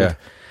to build,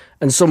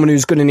 and someone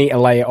who's going to need to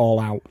lay it all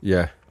out.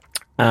 Yeah.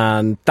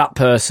 And that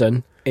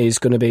person is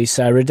going to be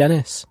Sarah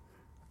Dennis.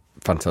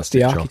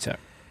 Fantastic the job. architect.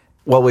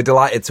 Well, we're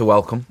delighted to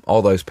welcome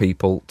all those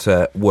people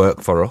to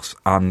work for us,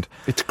 and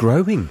it's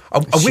growing. I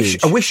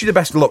wish you the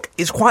best of luck.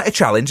 It's quite a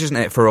challenge, isn't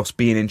it, for us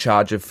being in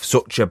charge of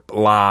such a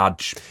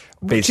large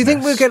business? Do you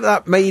think we'll get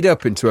that made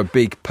up into a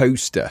big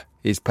poster?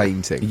 His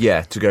painting,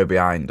 yeah, to go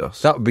behind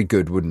us. That would be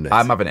good, wouldn't it?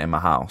 I'm having it in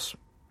my house.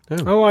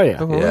 Oh, are you?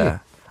 Yeah.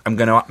 I'm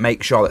going to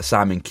make sure that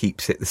Simon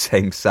keeps it the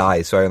same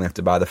size, so I only have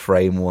to buy the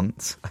frame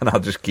once, and I'll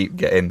just keep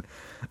getting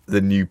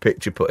the new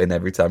picture put in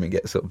every time it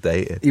gets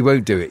updated. He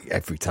won't do it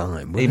every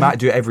time. He might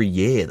do it every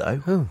year,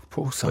 though. Oh,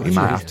 poor Simon. He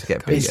might have to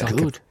get bigger. It's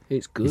good.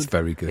 It's good. It's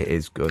very good. It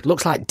is good.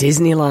 Looks like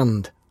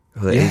Disneyland.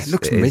 Well, it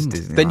looks mint.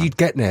 Then you'd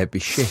get there, it'd be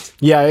shit.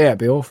 Yeah, it'd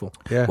be awful.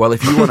 Yeah. Well,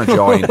 if you want to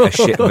join a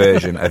shit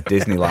version of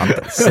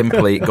Disneyland,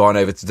 simply go on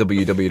over to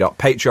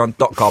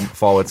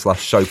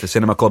www.patreon.com/Sofa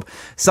Cinema Club.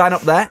 Sign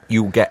up there,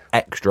 you'll get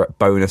extra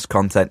bonus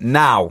content.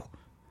 Now,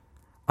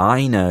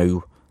 I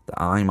know that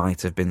I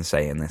might have been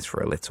saying this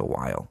for a little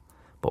while,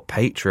 but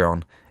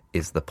Patreon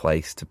is the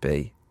place to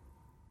be.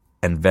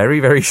 And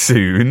very, very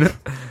soon,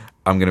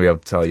 I'm going to be able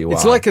to tell you why.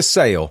 It's like a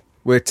sale.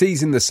 We're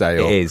teasing the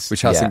sale, It is,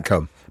 which hasn't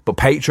come. But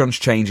Patreon's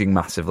changing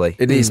massively.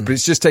 It is, but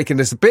it's just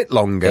taken us a bit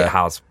longer. It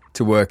has.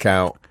 To work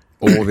out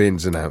all the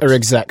ins and outs. Our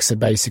execs are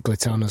basically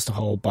telling us to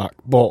hold back,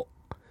 but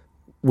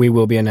we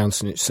will be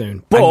announcing it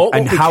soon. But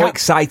and how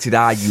excited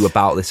are you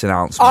about this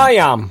announcement? I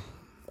am,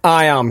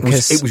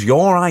 because it was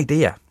your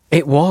idea.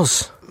 It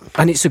was,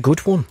 and it's a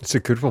good one. It's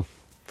a good one.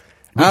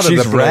 Which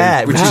is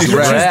rare. Which is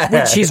rare.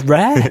 Which is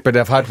rare. But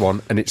I've had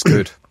one, and it's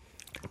good.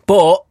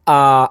 But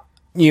our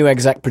new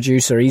exec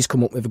producer, he's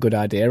come up with a good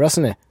idea,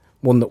 hasn't he?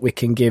 One that we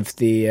can give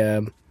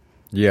the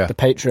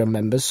Patreon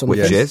members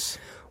something.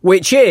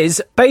 Which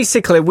is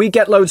basically we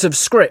get loads of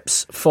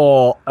scripts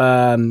for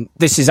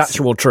this is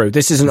actual true.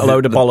 This isn't a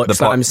load of bollocks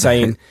that I'm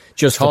saying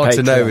just for hard Patreon.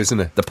 to know, isn't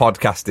it? The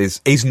podcast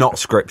is not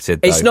scripted.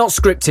 Though. It's not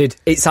scripted.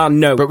 It's our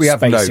notes. But we have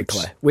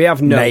basically. notes. We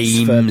have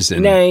notes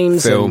and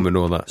names, film and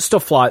all that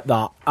stuff like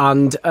that.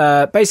 And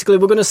basically,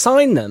 we're going to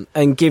sign them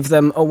and give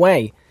them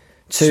away.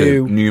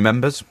 To new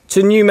members?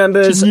 To new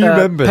members.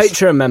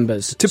 Patreon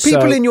members. To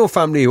people in your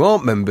family who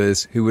aren't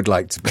members who would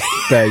like to be.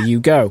 There you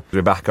go.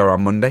 We're back here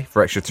on Monday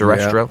for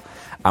Extraterrestrial. Yeah.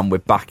 And we're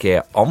back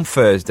here on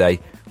Thursday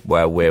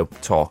where we're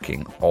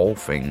talking all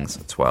things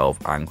 12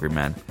 Angry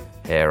Men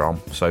here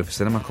on Sofa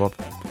Cinema Club.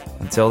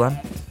 Until then,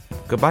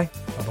 goodbye.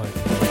 Bye-bye.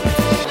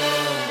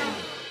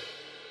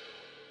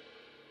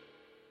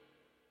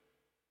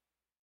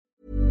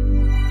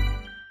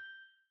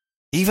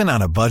 Even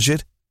on a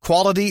budget,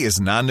 quality is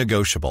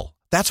non-negotiable.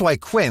 That's why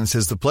Quince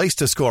is the place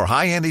to score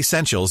high-end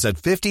essentials at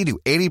 50 to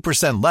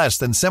 80% less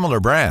than similar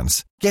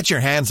brands. Get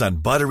your hands on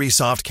buttery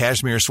soft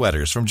cashmere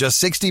sweaters from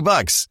just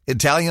 $60,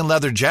 Italian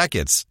leather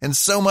jackets, and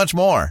so much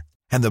more.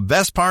 And the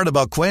best part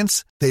about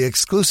Quince, they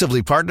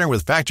exclusively partner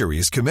with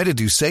factories committed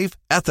to safe,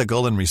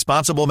 ethical, and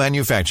responsible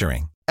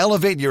manufacturing.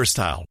 Elevate your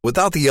style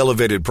without the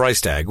elevated price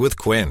tag with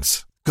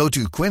Quince. Go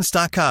to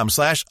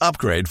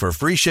quince.com/upgrade for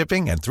free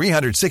shipping and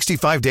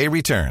 365-day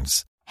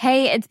returns.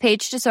 Hey, it's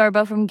Paige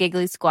DeSorbo from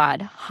Giggly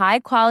Squad. High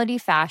quality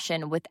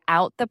fashion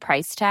without the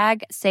price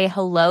tag. Say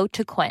hello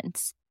to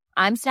Quince.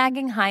 I'm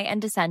snagging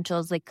high-end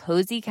essentials like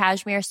cozy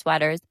cashmere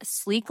sweaters,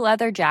 sleek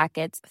leather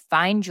jackets,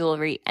 fine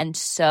jewelry, and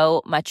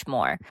so much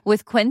more.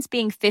 With Quince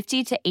being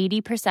 50 to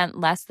 80%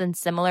 less than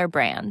similar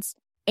brands.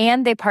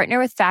 And they partner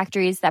with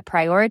factories that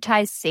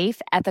prioritize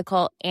safe,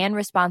 ethical, and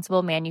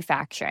responsible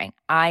manufacturing.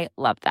 I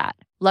love that.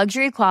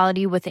 Luxury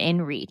quality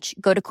within reach.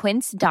 Go to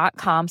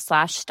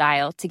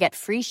quince.com/style to get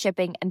free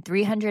shipping and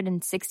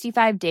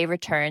 365-day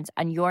returns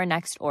on your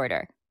next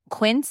order.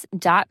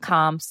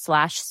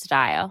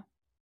 Quince.com/style.